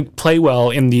not going to play well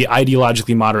in the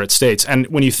ideologically moderate states. And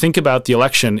when you think about the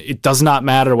election, it does not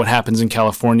matter what happens in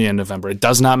California in November. It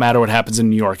does not matter what happens in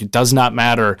New York. It does not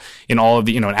matter in all of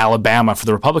the, in Alabama for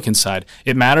the Republican side.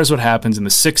 It matters what happens in the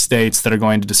 6 states that are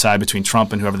going to decide between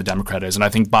Trump and whoever the Democrat is. And I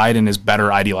think Biden is better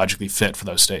ideologically fit for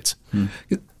those states.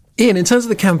 Ian, in terms of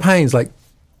the campaigns, like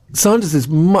Sanders is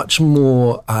much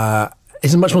more,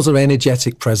 is a much more sort of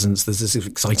energetic presence. There's this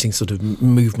exciting sort of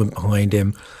movement behind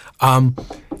him.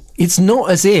 It's not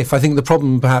as if, I think the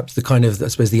problem, perhaps the kind of, I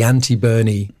suppose, the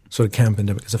anti-Bernie sort of campaign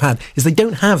Democrats have had, is they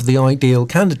don't have the ideal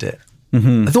candidate.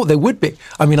 I thought there would be.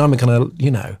 I mean, I'm a kind of,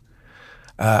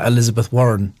 Elizabeth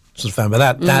Warren sort of fan,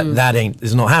 but that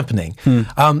is not happening.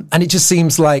 And it just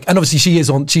seems like, and obviously she's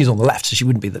on the left, so she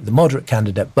wouldn't be the moderate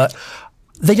candidate, but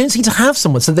they don't seem to have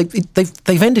someone. So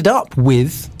they've ended up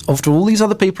with, after all these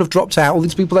other people have dropped out, all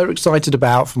these people they were excited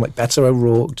about, from like Beto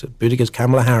O'Rourke to Buttigieg,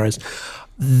 Kamala Harris,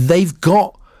 they've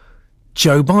got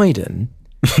Joe Biden,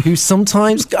 who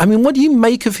sometimes, I mean, what do you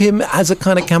make of him as a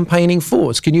kind of campaigning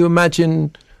force? How do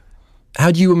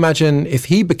you imagine if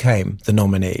he became the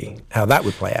nominee, how that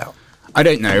would play out? I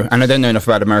don't know, and I don't know enough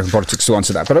about American politics to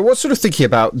answer that, but I was sort of thinking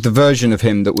about the version of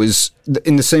him that was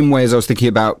in the same way as I was thinking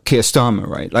about Keir Starmer,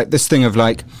 right? Like this thing of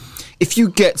like, if you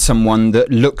get someone that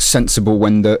looks sensible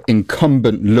when the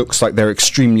incumbent looks like they're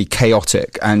extremely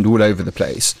chaotic and all over the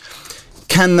place,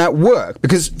 can that work?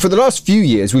 Because for the last few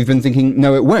years, we've been thinking,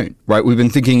 no, it won't, right? We've been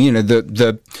thinking,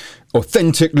 the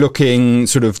authentic looking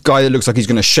sort of guy that looks like he's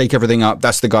going to shake everything up,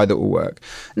 that's the guy that will work.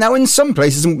 Now, in some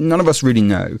places, none of us really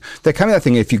know, they're kind of that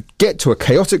thing, if you get to a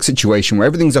chaotic situation where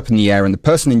everything's up in the air and the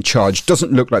person in charge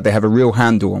doesn't look like they have a real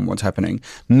handle on what's happening,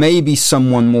 maybe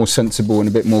someone more sensible and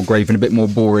a bit more grave and a bit more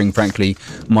boring, frankly,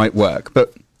 might work.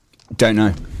 But don't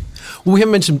know. Well, we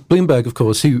haven't mentioned Bloomberg, of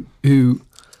course, who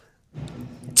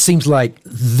seems like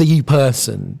the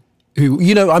person who,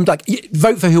 I'm like,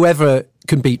 vote for whoever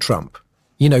can beat Trump.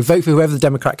 Vote for whoever the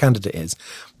Democrat candidate is.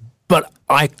 But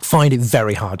I find it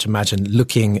very hard to imagine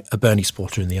looking a Bernie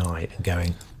supporter in the eye and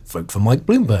going, vote for Mike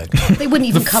Bloomberg. They wouldn't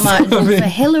even come out and vote for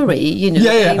Hillary,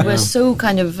 They were so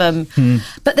kind of...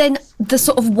 But then the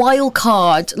sort of wild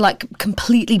card, like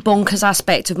completely bonkers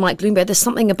aspect of Mike Bloomberg, there's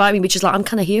something about me which is like, I'm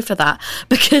kind of here for that.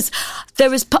 Because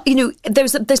there is,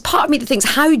 there's part of me that thinks,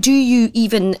 how do you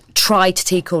even try to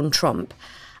take on Trump?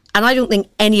 And I don't think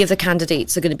any of the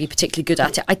candidates are going to be particularly good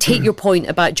at it. I take your point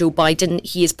about Joe Biden.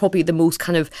 He is probably the most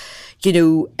kind of,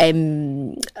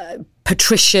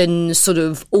 patrician, sort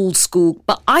of old school.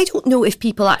 But I don't know if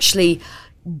people actually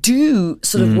do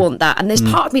sort of want that. And there's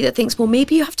part of me that thinks, well,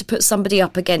 maybe you have to put somebody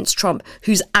up against Trump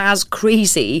who's as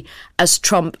crazy as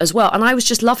Trump as well. And I was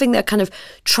just loving their kind of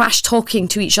trash talking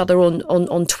to each other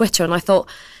on Twitter. And I thought,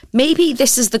 maybe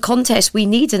this is the contest we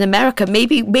need in America.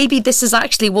 Maybe this is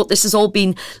actually what this has all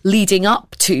been leading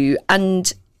up to.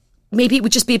 And maybe it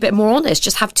would just be a bit more honest.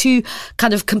 Just have two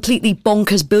kind of completely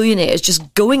bonkers billionaires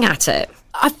just going at it.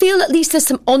 I feel at least there's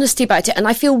some honesty about it, and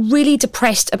I feel really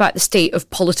depressed about the state of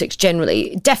politics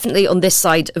generally, definitely on this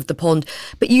side of the pond.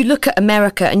 But you look at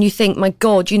America and you think, my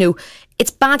God,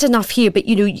 it's bad enough here, but,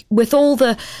 with all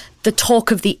the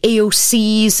talk of the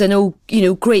AOCs and,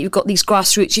 great, we've got these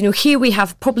grassroots, here we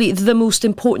have probably the most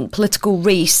important political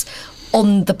race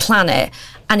on the planet,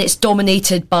 and it's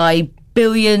dominated by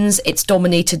billions, it's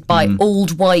dominated by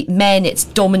old white men, it's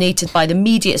dominated by the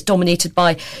media, it's dominated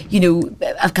by,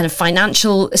 a kind of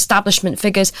financial establishment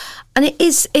figures. And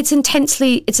it's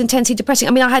intensely depressing.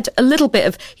 I mean, I had a little bit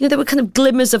of, there were kind of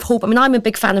glimmers of hope. I mean, I'm a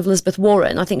big fan of Elizabeth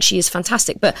Warren. I think she is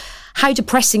fantastic. But how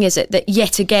depressing is it that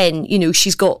yet again,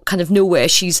 she's got kind of nowhere.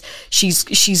 She's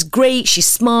great, she's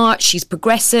smart, she's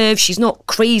progressive, she's not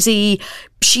crazy.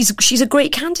 She's a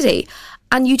great candidate.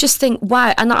 And you just think,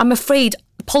 wow. And I'm afraid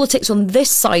politics on this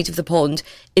side of the pond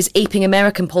is aping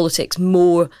American politics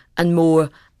more and more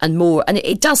and more. And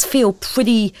it does feel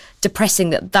pretty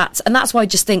depressing and that's why I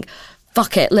just think,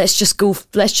 fuck it, let's just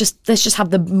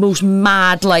have the most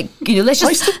mad, let's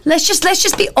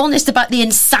just be honest about the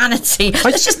insanity.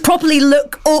 Let's just properly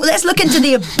let's look into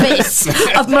the abyss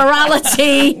of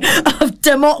morality, of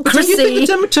democracy.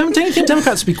 Don't you think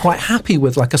Democrats would be quite happy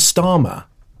with like a Starmer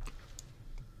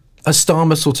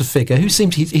sort of figure who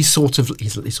seemed he's sort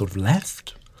of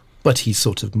left, but he's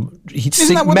sort of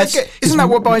isn't that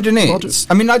what Biden is?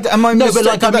 I mean, am I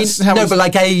but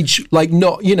like age, like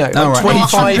not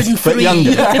 25 but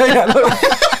younger.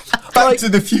 Back to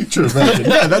the future version.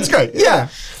 Yeah, that's great. Yeah.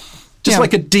 Just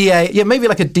like maybe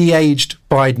like a de-aged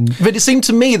Biden. But it seemed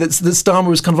to me that Starmer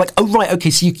was kind of like, oh right, okay,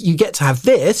 so you get to have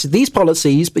these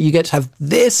policies, but you get to have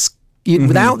this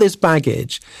without this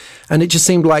baggage. And it just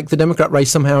seemed like the Democrat race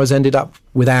somehow has ended up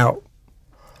without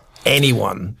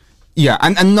anyone Yeah,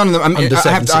 and none of them. I mean, Under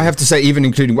I have to say, even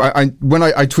including when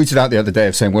I tweeted out the other day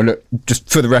of saying, well, look, just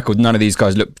for the record, none of these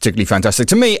guys look particularly fantastic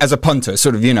to me as a punter.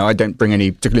 Sort of, I don't bring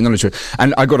any particular knowledge to it,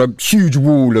 and I got a huge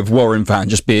wall of Warren fans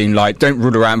just being like, don't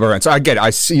rule around. So I get it. I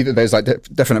see that there's like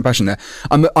definite passion there.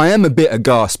 I am a bit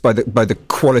aghast by the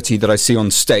quality that I see on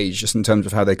stage, just in terms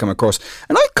of how they come across.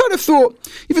 And I kind of thought,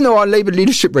 even though our Labour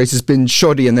leadership race has been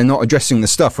shoddy and they're not addressing the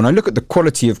stuff, when I look at the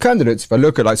quality of candidates, if I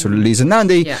look at like sort of Lisa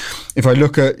Nandy, if I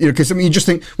look at because you just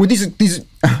think, well, these.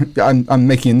 I'm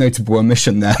making a notable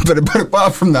omission there, but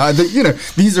apart from that, I think,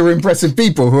 these are impressive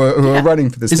people who are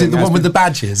running for this. Is it the one with the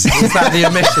badges? Is that the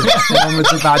omission? The one with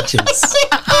the badges.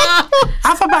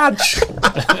 Have a badge.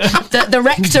 The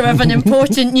rector of an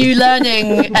important new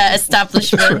learning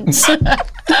establishment.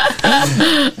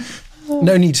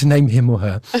 No need to name him or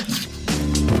her.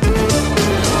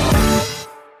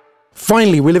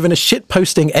 Finally, we live in a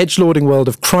shit-posting, edgelording world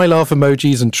of cry-laugh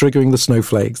emojis and triggering the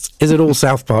snowflakes. Is it all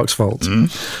South Park's fault?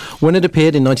 When it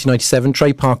appeared in 1997,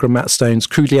 Trey Parker and Matt Stone's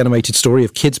crudely animated story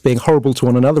of kids being horrible to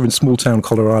one another in small-town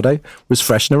Colorado was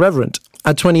fresh and irreverent.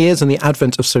 Add 20 years and the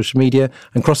advent of social media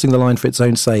and crossing the line for its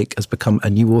own sake has become a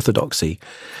new orthodoxy.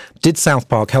 Did South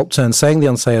Park help turn saying the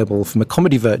unsayable from a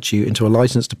comedy virtue into a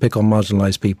license to pick on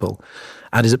marginalised people?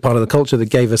 And is it part of the culture that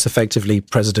gave us effectively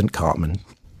President Cartman?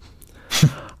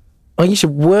 Ayesha,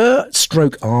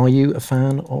 are you a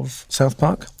fan of South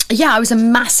Park? Yeah, I was a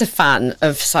massive fan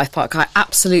of South Park. I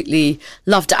absolutely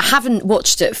loved it. I haven't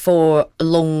watched it for a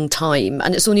long time,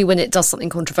 and it's only when it does something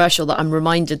controversial that I'm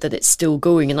reminded that it's still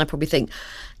going, and I probably think,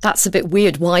 that's a bit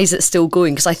weird. Why is it still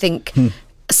going? Because I think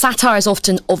satire is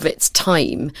often of its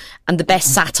time, and the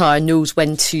best satire knows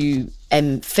when to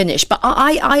finish. But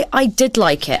I did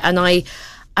like it, and I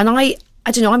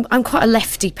don't know, I'm quite a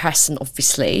lefty person,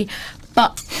 obviously,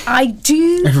 but I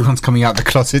do... Everyone's coming out the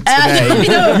closet today.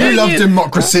 You love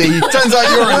democracy. Turns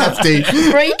out you're a lefty.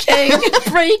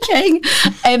 Breaking.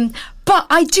 But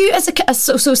I do,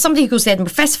 so somebody who goes to the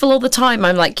Edinburgh Festival all the time,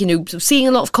 I'm like, seeing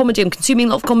a lot of comedy, I'm consuming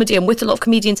a lot of comedy, I'm with a lot of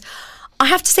comedians. I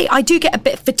have to say, I do get a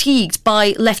bit fatigued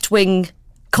by left-wing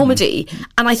comedy.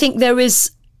 And I think there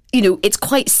is... it's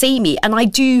quite samey, and I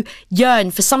do yearn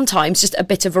for sometimes just a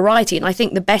bit of variety, and I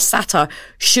think the best satire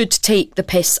should take the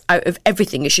piss out of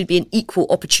everything. It should be an equal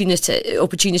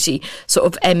opportunity sort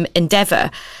of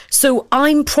endeavour. So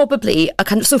I'm probably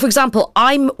so for example,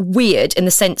 I'm weird in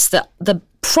the sense that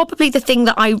probably the thing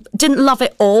that I didn't love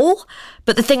it all,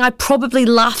 but the thing I probably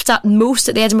laughed at most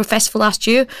at the Edinburgh Festival last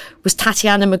year was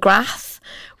Tatiana McGrath,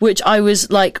 which I was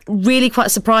like really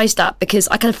quite surprised at, because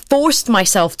I kind of forced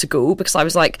myself to go, because I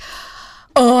was like,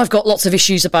 oh, I've got lots of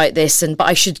issues about this, but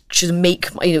I should make,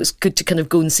 it's good to kind of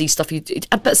go and see stuff.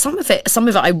 But some of it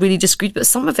I really disagreed, but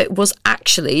some of it was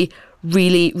actually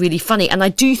really, really funny. And I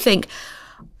do think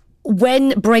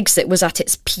when Brexit was at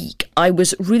its peak, I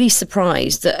was really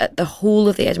surprised that at the whole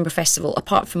of the Edinburgh Festival,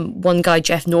 apart from one guy,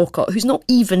 Jeff Norcott, who's not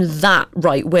even that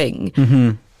right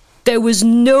wing, there was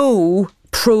no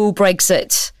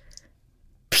pro-Brexit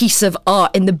piece of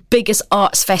art in the biggest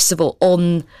arts festival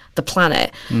on the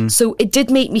planet. So it did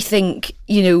make me think,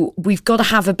 we've got to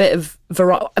have a bit of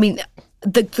variety. I mean,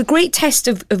 the great test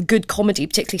of good comedy,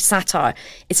 particularly satire,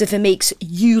 is if it makes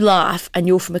you laugh and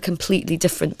you're from a completely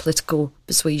different political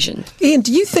persuasion. Ian,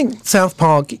 do you think South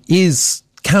Park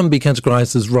can be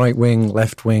categorised as right-wing,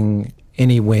 left-wing,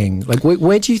 any wing? Like,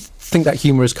 where do you think that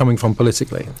humour is coming from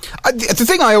politically? The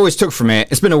thing I always took from it,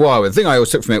 it's been a while, but the thing I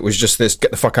always took from it was just this: get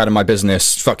the fuck out of my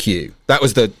business, fuck you. That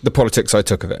was the politics I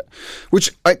took of it.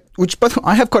 Which by the way,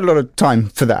 I have quite a lot of time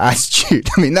for that attitude.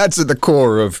 I mean, that's at the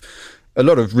core of a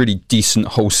lot of really decent,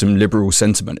 wholesome, liberal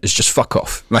sentiment, is just fuck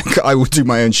off. Like, I will do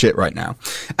my own shit right now.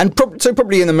 And so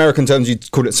probably in American terms,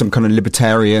 you'd call it some kind of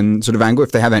libertarian sort of angle,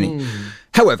 if they have any.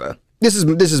 However, this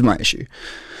is my issue.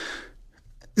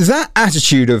 That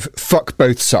attitude of fuck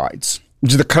both sides,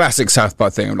 which is the classic South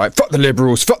Park thing, of like, fuck the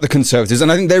liberals, fuck the conservatives.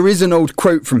 And I think there is an old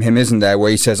quote from him, isn't there,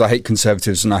 where he says, I hate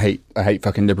conservatives and I hate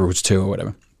fucking liberals too, or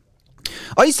whatever.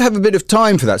 I used to have a bit of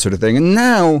time for that sort of thing, and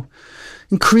now,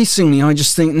 increasingly, I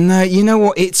just think, no, you know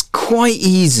what, it's quite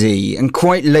easy and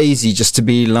quite lazy just to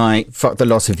be like, fuck the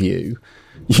lot of you.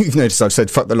 You've noticed I've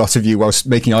said fuck the lot of you whilst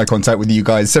making eye contact with you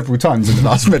guys several times in the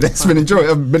last minute. I've been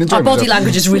enjoying Our body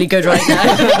language is really good right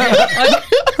now.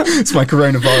 It's my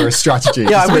coronavirus strategy.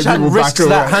 Yeah, I wish I hadn't risked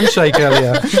that handshake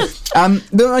earlier.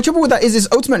 The trouble with that is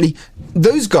ultimately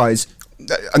those guys,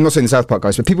 I'm not saying the South Park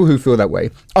guys, but people who feel that way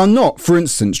are not, for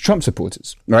instance, Trump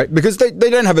supporters, right? Because they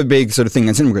don't have a big sort of thing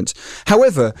against immigrants.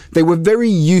 However, they were very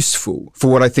useful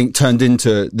for what I think turned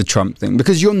into the Trump thing,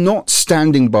 because you're not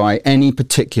standing by any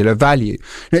particular value.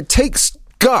 And it takes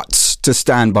guts to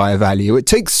stand by a value. It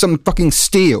takes some fucking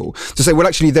steel to say, well,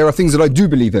 actually, there are things that I do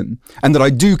believe in and that I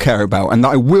do care about and that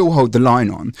I will hold the line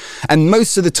on. And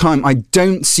most of the time, I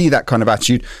don't see that kind of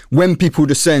attitude when people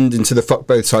descend into the fuck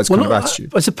both sides kind of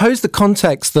attitude. I suppose the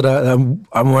context that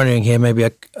I'm wondering here, maybe I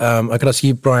could ask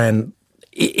you, Brian,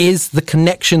 is the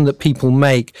connection that people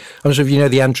make. I'm not sure if you know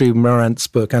the Andrew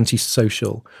Marantz book,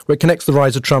 Antisocial, where it connects the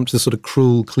rise of Trump to this sort of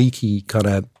cruel, cliquey kind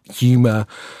of humour,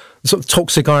 sort of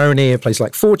toxic irony of places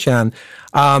like 4chan,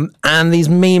 and these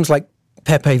memes like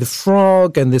Pepe the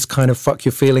Frog and this kind of fuck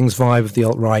your feelings vibe of the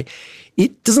alt-right.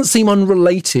 It doesn't seem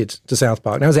unrelated to South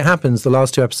Park. Now, as it happens, the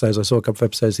last two episodes, I saw a couple of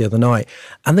episodes the other night,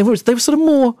 and they were sort of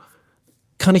more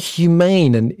kind of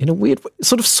humane and in a weird way,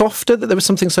 sort of softer, that there was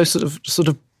something so sort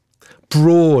of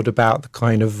broad about the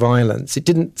kind of violence. It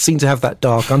didn't seem to have that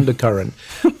dark undercurrent.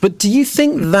 But do you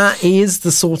think that is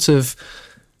the sort of...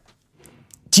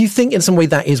 Do you think in some way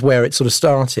that is where it sort of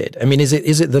started? I mean, is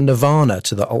it the Nirvana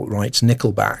to the alt-right's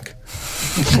Nickelback?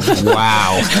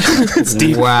 Wow. It's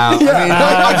deep. Wow. Yeah. I mean,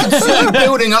 I can see you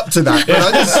building up to that. But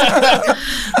I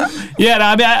just... Yeah, no,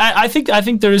 I mean, I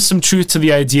think there is some truth to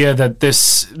the idea that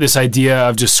this idea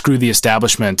of just screw the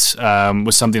establishment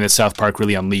was something that South Park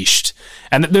really unleashed.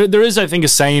 And there is, I think, a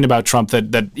saying about Trump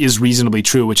that is reasonably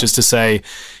true, which is to say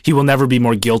he will never be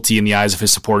more guilty in the eyes of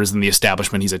his supporters than the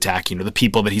establishment he's attacking or the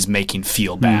people that he's making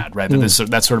feel bad, right? That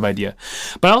sort of idea.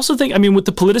 But I also think, I mean, with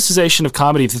the politicization of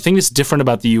comedy, the thing that's different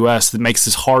about the U.S. that makes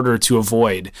this harder to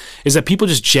avoid is that people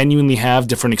just genuinely have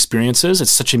different experiences.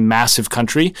 It's such a massive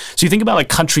country. So you think about like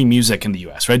country music in the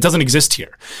U.S., right? It doesn't exist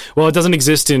here. Well, it doesn't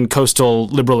exist in coastal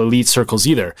liberal elite circles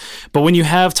either. But when you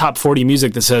have top 40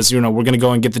 music that says, we're going to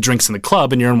go and get the drinks in the club,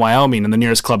 and you're in Wyoming and the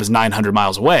nearest club is 900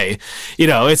 miles away,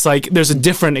 it's like there's a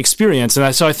different experience.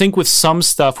 And so I think with some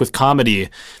stuff with comedy,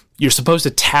 you're supposed to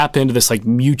tap into this like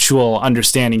mutual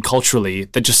understanding culturally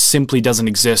that just simply doesn't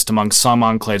exist among some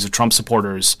enclaves of Trump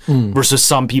supporters versus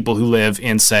some people who live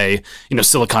in, say,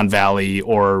 Silicon Valley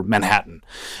or Manhattan.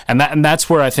 And that's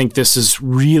where I think this is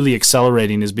really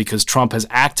accelerating, is because Trump has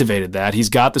activated that. He's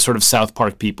got the sort of South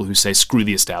Park people who say screw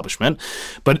the establishment,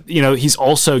 but he's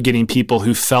also getting people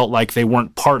who felt like they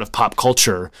weren't part of pop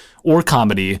culture or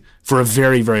comedy for a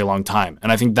very, very long time.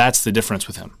 And I think that's the difference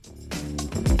with him.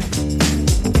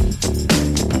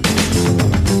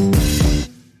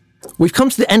 We've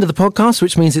come to the end of the podcast,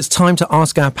 which means it's time to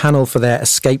ask our panel for their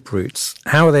escape routes.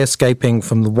 How are they escaping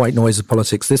from the white noise of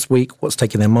politics this week? What's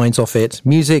taking their minds off it?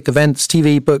 Music, events,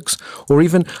 TV, books, or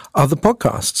even other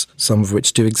podcasts, some of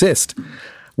which do exist.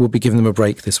 We'll be giving them a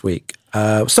break this week.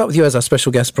 We'll start with you as our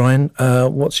special guest, Brian.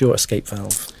 What's your escape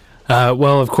valve?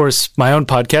 Well, of course, my own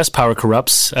podcast, Power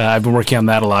Corrupts. I've been working on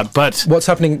that a lot. But what's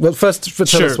happening? Well, first,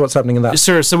 tell us what's happening in that.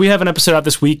 Sure. So we have an episode out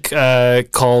this week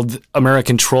called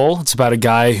American Troll. It's about a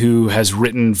guy who has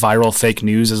written viral fake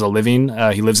news as a living.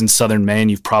 He lives in southern Maine.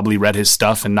 You've probably read his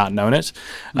stuff and not known it.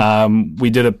 We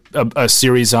did a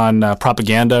series on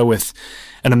propaganda with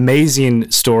an amazing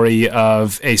story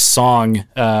of a song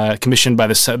commissioned by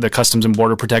the Customs and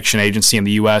Border Protection Agency in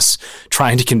the U.S.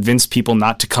 trying to convince people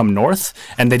not to come north.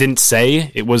 And they didn't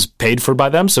say it was paid for by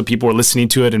them. So people were listening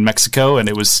to it in Mexico, and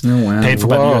it was paid for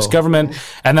by the U.S. government.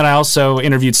 And then I also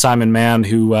interviewed Simon Mann,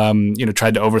 who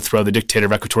tried to overthrow the dictator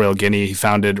of Equatorial Guinea. He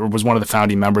founded, or was one of the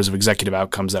founding members of Executive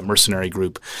Outcomes, that mercenary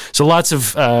group. So lots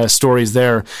of stories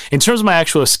there. In terms of my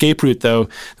actual escape route, though,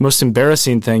 the most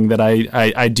embarrassing thing that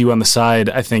I do on the side,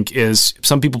 I think, is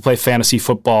some people play fantasy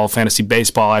football, fantasy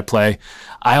baseball.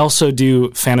 I also do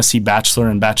fantasy Bachelor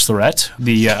and Bachelorette,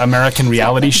 the American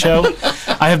reality show.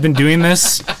 I have been doing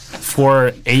this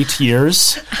for 8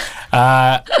 years.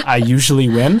 I usually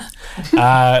win,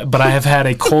 but I have had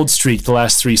a cold streak the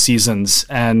last 3 seasons.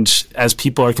 And as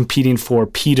people are competing for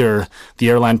Peter, the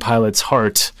airline pilot's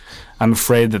heart, I'm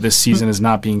afraid that this season is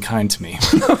not being kind to me.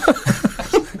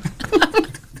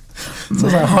 So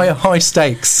it's like high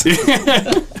stakes.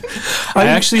 I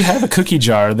actually have a cookie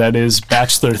jar that is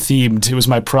Bachelor themed. It was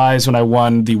my prize when I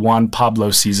won the Juan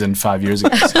Pablo season 5 years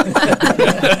ago.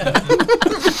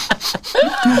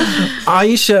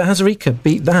 Ayesha Hazarika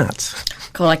beat that.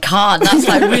 God, I can't. That's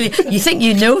like really... You think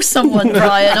you know someone,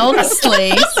 Brian,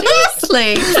 honestly.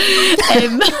 Seriously.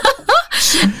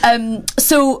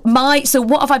 So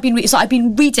what have I been reading? So I've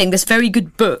been reading this very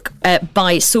good book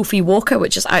by Sophie Walker,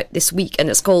 which is out this week, and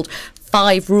it's called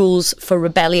 5 Rules for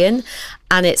Rebellion.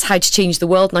 and it's how to change the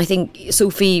world. And I think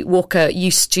Sophie Walker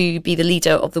used to be the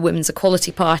leader of the Women's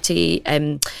Equality Party.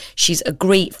 She's a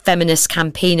great feminist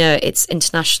campaigner. It's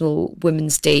International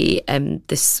Women's Day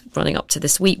this running up to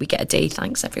this week. We get a day.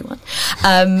 Thanks, everyone.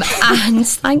 And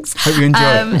thanks. Hope you enjoy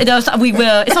it. We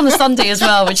will. It's on a Sunday as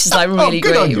well, which is like really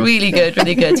great. Really good.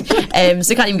 So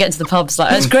you can't even get into the pubs.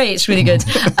 Like, it's great. It's really good.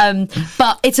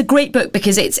 But it's a great book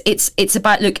because it's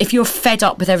about, look, if you're fed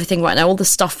up with everything right now, all the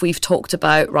stuff we've talked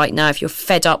about right now, if you're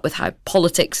fed up with how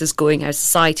politics is going, how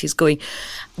society is going,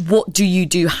 what do you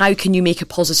do? How can you make a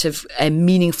positive,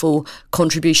 meaningful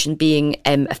contribution being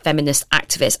a feminist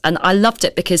activist? And I loved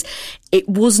it because it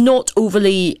was not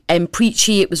overly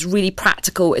preachy. It was really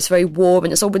practical. It's very warm,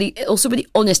 and it's also really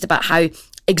honest about how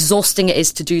exhausting it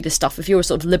is to do this stuff. If you're a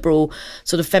sort of liberal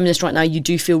sort of feminist right now, you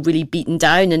do feel really beaten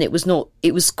down, and it was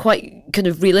quite kind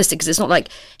of realistic, because it's not like,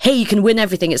 hey, you can win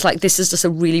everything. It's like, this is just a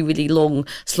really, really long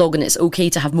slog, and it's okay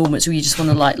to have moments where you just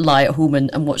want to like lie at home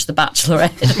and watch The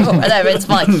Bachelorette or whatever. It's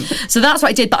fine. So that's what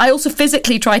I did. But I also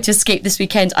physically tried to escape this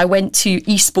weekend. I went to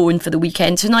Eastbourne for the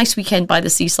weekend. It's a nice weekend by the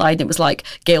seaside. It was like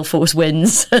gale force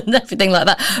winds and everything like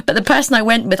that. But the person I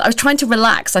went with, I was trying to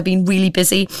relax. I've been really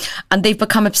busy, and they've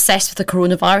become obsessed with the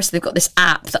coronavirus. They've got this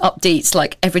app that updates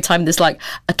like every time there's like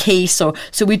a case, or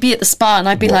so we'd be at the spa and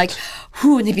I'd be like,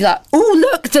 whoo, and they'd be like, oh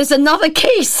look, there's another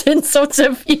case in sort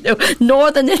of,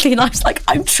 northern Italy, and I was like,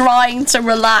 I'm trying to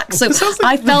relax. So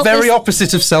I felt very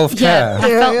opposite of self-care. I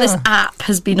felt this app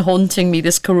has been haunting me,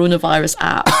 this coronavirus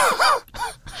app.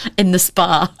 In the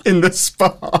spa.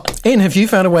 Ian, have you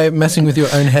found a way of messing with your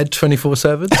own head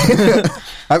 24/7?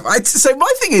 So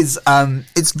my thing is,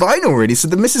 it's vinyl really. So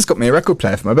the missus got me a record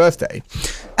player for my birthday,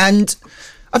 and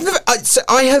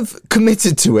I have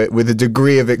committed to it with a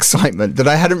degree of excitement that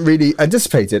I hadn't really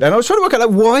anticipated, and I was trying to work out like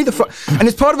why the fuck. And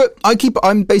it's part of it.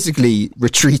 I'm basically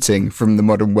retreating from the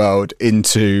modern world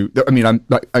into. I mean,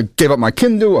 I gave up my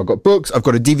Kindle. I've got books. I've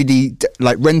got a DVD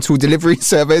like rental delivery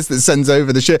service that sends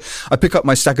over the shit. I pick up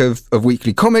my stack of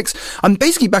weekly comics. I'm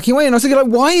basically backing away, and I was thinking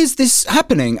like, why is this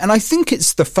happening? And I think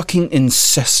it's the fucking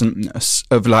incessantness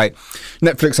of like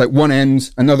Netflix. Like one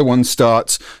ends, another one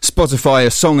starts. Spotify,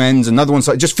 a song ends, another one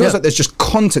starts. Just feels like there's just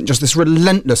content, just this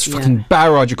relentless fucking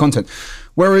barrage of content.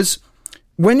 Whereas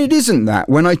when it isn't that,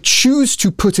 when I choose to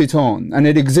put it on and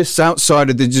it exists outside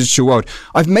of the digital world,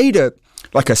 I've made a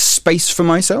space for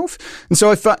myself. And so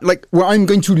I felt like, well, I'm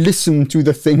going to listen to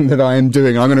the thing that I am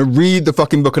doing. I'm going to read the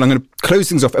fucking book and I'm going to close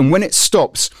things off. And when it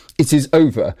stops, it is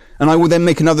over. And I will then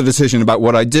make another decision about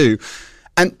what I do.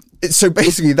 And so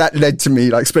basically that led to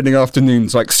me like spending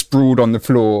afternoons like sprawled on the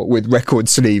floor with record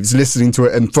sleeves, listening to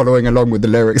it and following along with the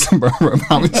lyrics. And so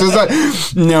I was like,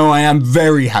 no, I am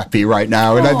very happy right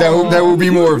now. And there will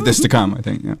be more of this to come, I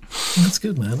think. Yeah. That's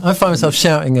good, man. I find myself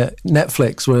shouting at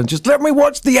Netflix when just let me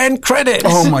watch the end credits.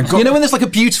 Oh my God. You know when there's like a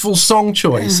beautiful song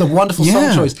choice, a wonderful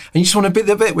song choice, and you just want to be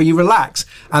the bit where you relax,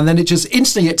 and then it just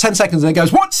instantly at 10 seconds and it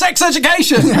goes, what sex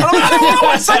education? And I'm like, I don't want to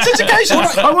watch sex education.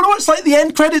 I want to watch like the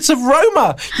end credits of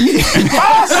Roma.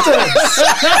 Bastards!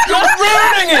 You're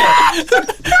ruining it!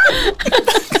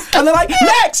 And they're like,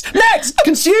 next,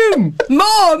 consume!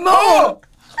 More!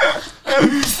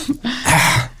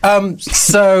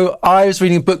 So I was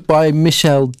reading a book by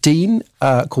Michelle Dean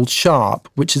called Sharp,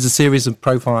 which is a series of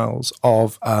profiles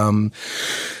of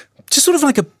just sort of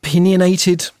like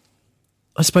opinionated,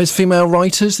 I suppose, female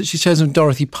writers that she's chosen: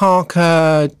 Dorothy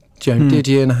Parker, Joan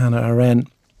Didion, Hannah Arendt.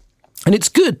 And it's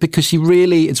good because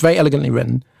it's very elegantly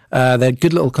written. They're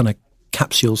good little kind of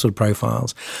capsule sort of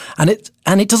profiles, and it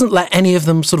doesn't let any of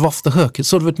them sort of off the hook. It's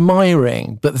sort of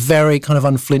admiring, but very kind of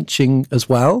unflinching as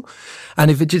well.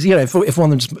 And if it just, if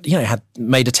one of them just, had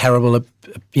made a terrible,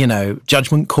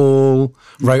 judgment call,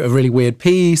 wrote a really weird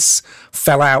piece,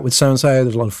 fell out with so-and-so,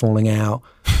 there's a lot of falling out,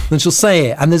 then she'll say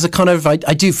it. And there's a kind of, I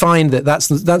do find that's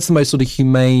the most sort of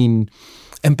humane,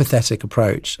 empathetic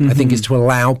approach, I think, is to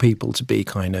allow people to be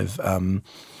kind of,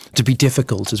 to be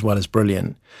difficult as well as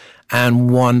brilliant. And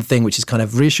one thing which is kind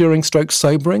of reassuring stroke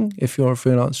sobering, if you're a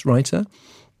freelance writer,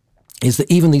 is that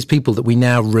even these people that we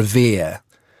now revere,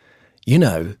 they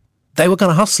were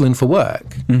kind of hustling for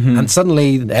work. And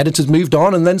suddenly the editors moved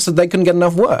on and then said they couldn't get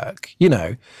enough work,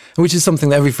 which is something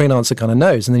that every freelancer kind of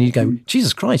knows. And then you go,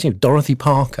 Jesus Christ, Dorothy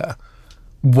Parker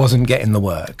wasn't getting the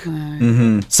work.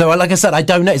 So like I said, I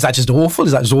don't know. Is that just awful?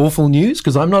 Is that just awful news?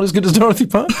 Because I'm not as good as Dorothy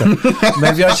Parker.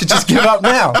 Maybe I should just give up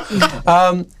now.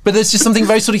 But there's just something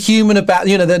very sort of human about,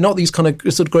 they're not these kind of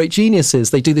sort of great geniuses.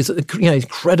 They do this,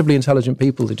 incredibly intelligent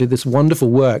people. They do this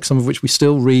wonderful work, some of which we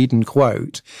still read and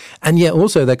quote. And yet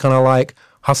also they're kind of like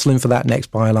hustling for that next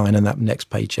byline and that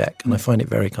next paycheck. And I find it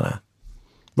very kind of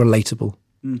relatable.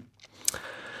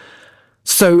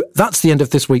 So that's the end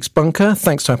of this week's Bunker.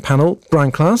 Thanks to our panel,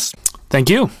 Brian Klaas. Thank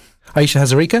you. Aisha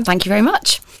Hazarika. Thank you very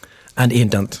much. And Ian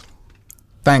Dunt.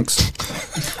 Thanks.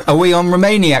 Are we on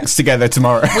Romaniacs together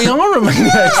tomorrow? We are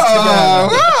Romaniacs together.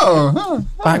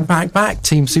 Oh. Back,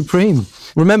 Team Supreme.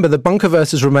 Remember, the Bunker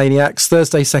versus Romaniacs,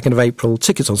 Thursday, 2nd of April.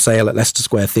 Tickets on sale at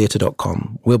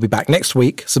leicestersquaretheatre.com. We'll be back next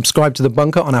week. Subscribe to The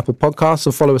Bunker on Apple Podcasts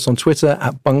or follow us on Twitter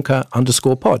at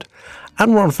bunker_pod.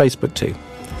 And we're on Facebook too.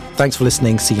 Thanks for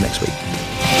listening. See you next week.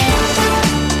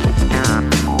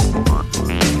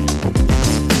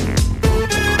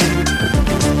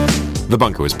 The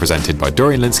Bunker was presented by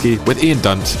Dorian Linsky with Ian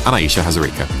Dunt and Aisha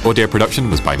Hazarika. Audio production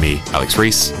was by me, Alex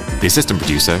Rees. The assistant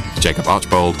producer is Jacob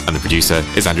Archbold, and the producer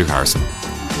is Andrew Harrison.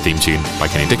 Theme tune by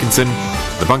Kenny Dickinson.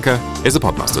 The Bunker is a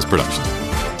Podmasters production.